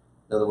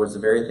 In other words, the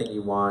very thing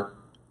you want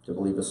to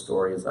believe a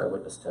story is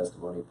eyewitness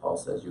testimony. Paul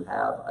says you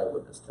have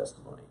eyewitness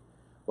testimony.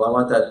 Well, I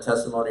want that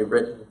testimony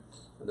written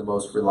in the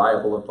most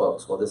reliable of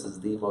books. Well, this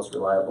is the most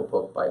reliable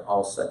book by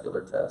all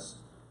secular tests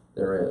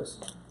there is.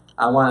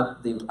 I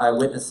want the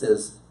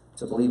eyewitnesses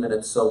to believe in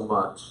it so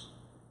much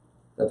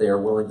that they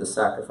are willing to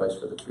sacrifice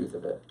for the truth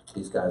of it.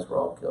 These guys were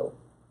all killed.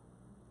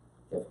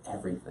 You have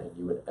everything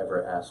you would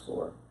ever ask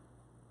for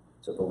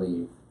to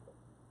believe.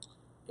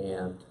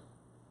 And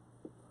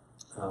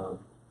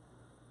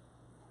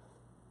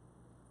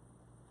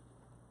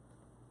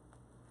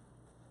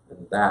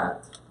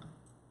that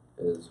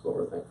is what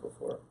we're thankful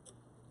for.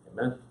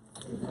 Amen?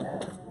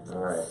 Amen. All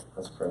right,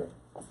 let's pray.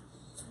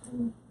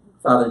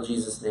 Father, in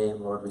Jesus'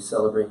 name, Lord, we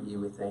celebrate you.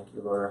 We thank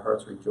you, Lord. Our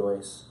hearts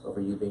rejoice over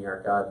you being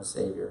our God and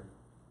Savior.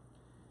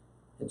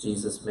 And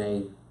Jesus,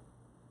 may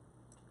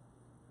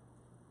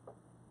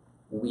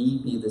we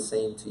be the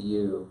same to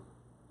you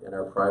in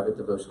our private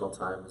devotional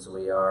time as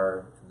we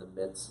are in the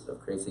midst of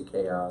crazy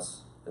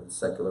chaos in the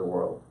secular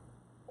world.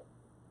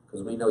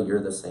 Because we know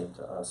you're the same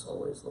to us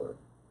always, Lord.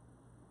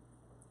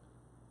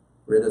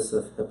 Rid us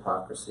of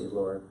hypocrisy,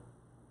 Lord,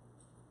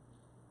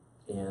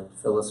 and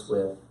fill us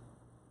with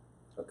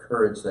a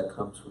courage that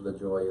comes from the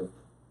joy of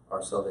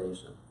our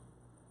salvation.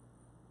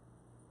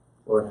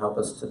 Lord, help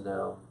us to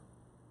know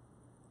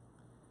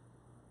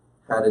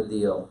how to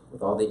deal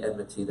with all the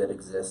enmity that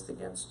exists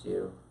against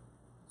you,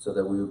 so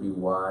that we would be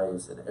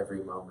wise in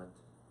every moment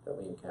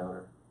that we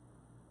encounter.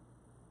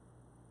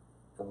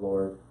 And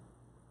Lord,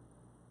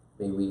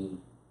 may we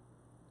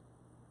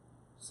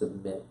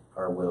submit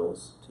our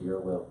wills to your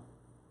will,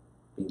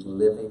 be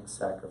living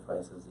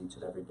sacrifices each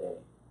and every day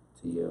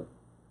to you.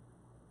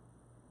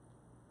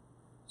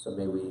 So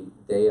may we,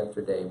 day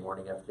after day,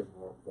 morning after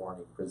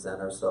morning, present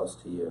ourselves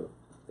to you,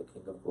 the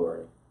King of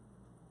Glory,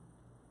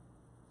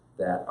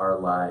 that our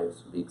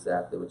lives will be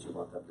exactly what you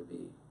want them to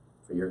be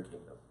for your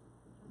kingdom.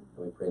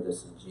 And we pray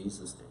this in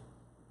Jesus'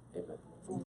 name. Amen.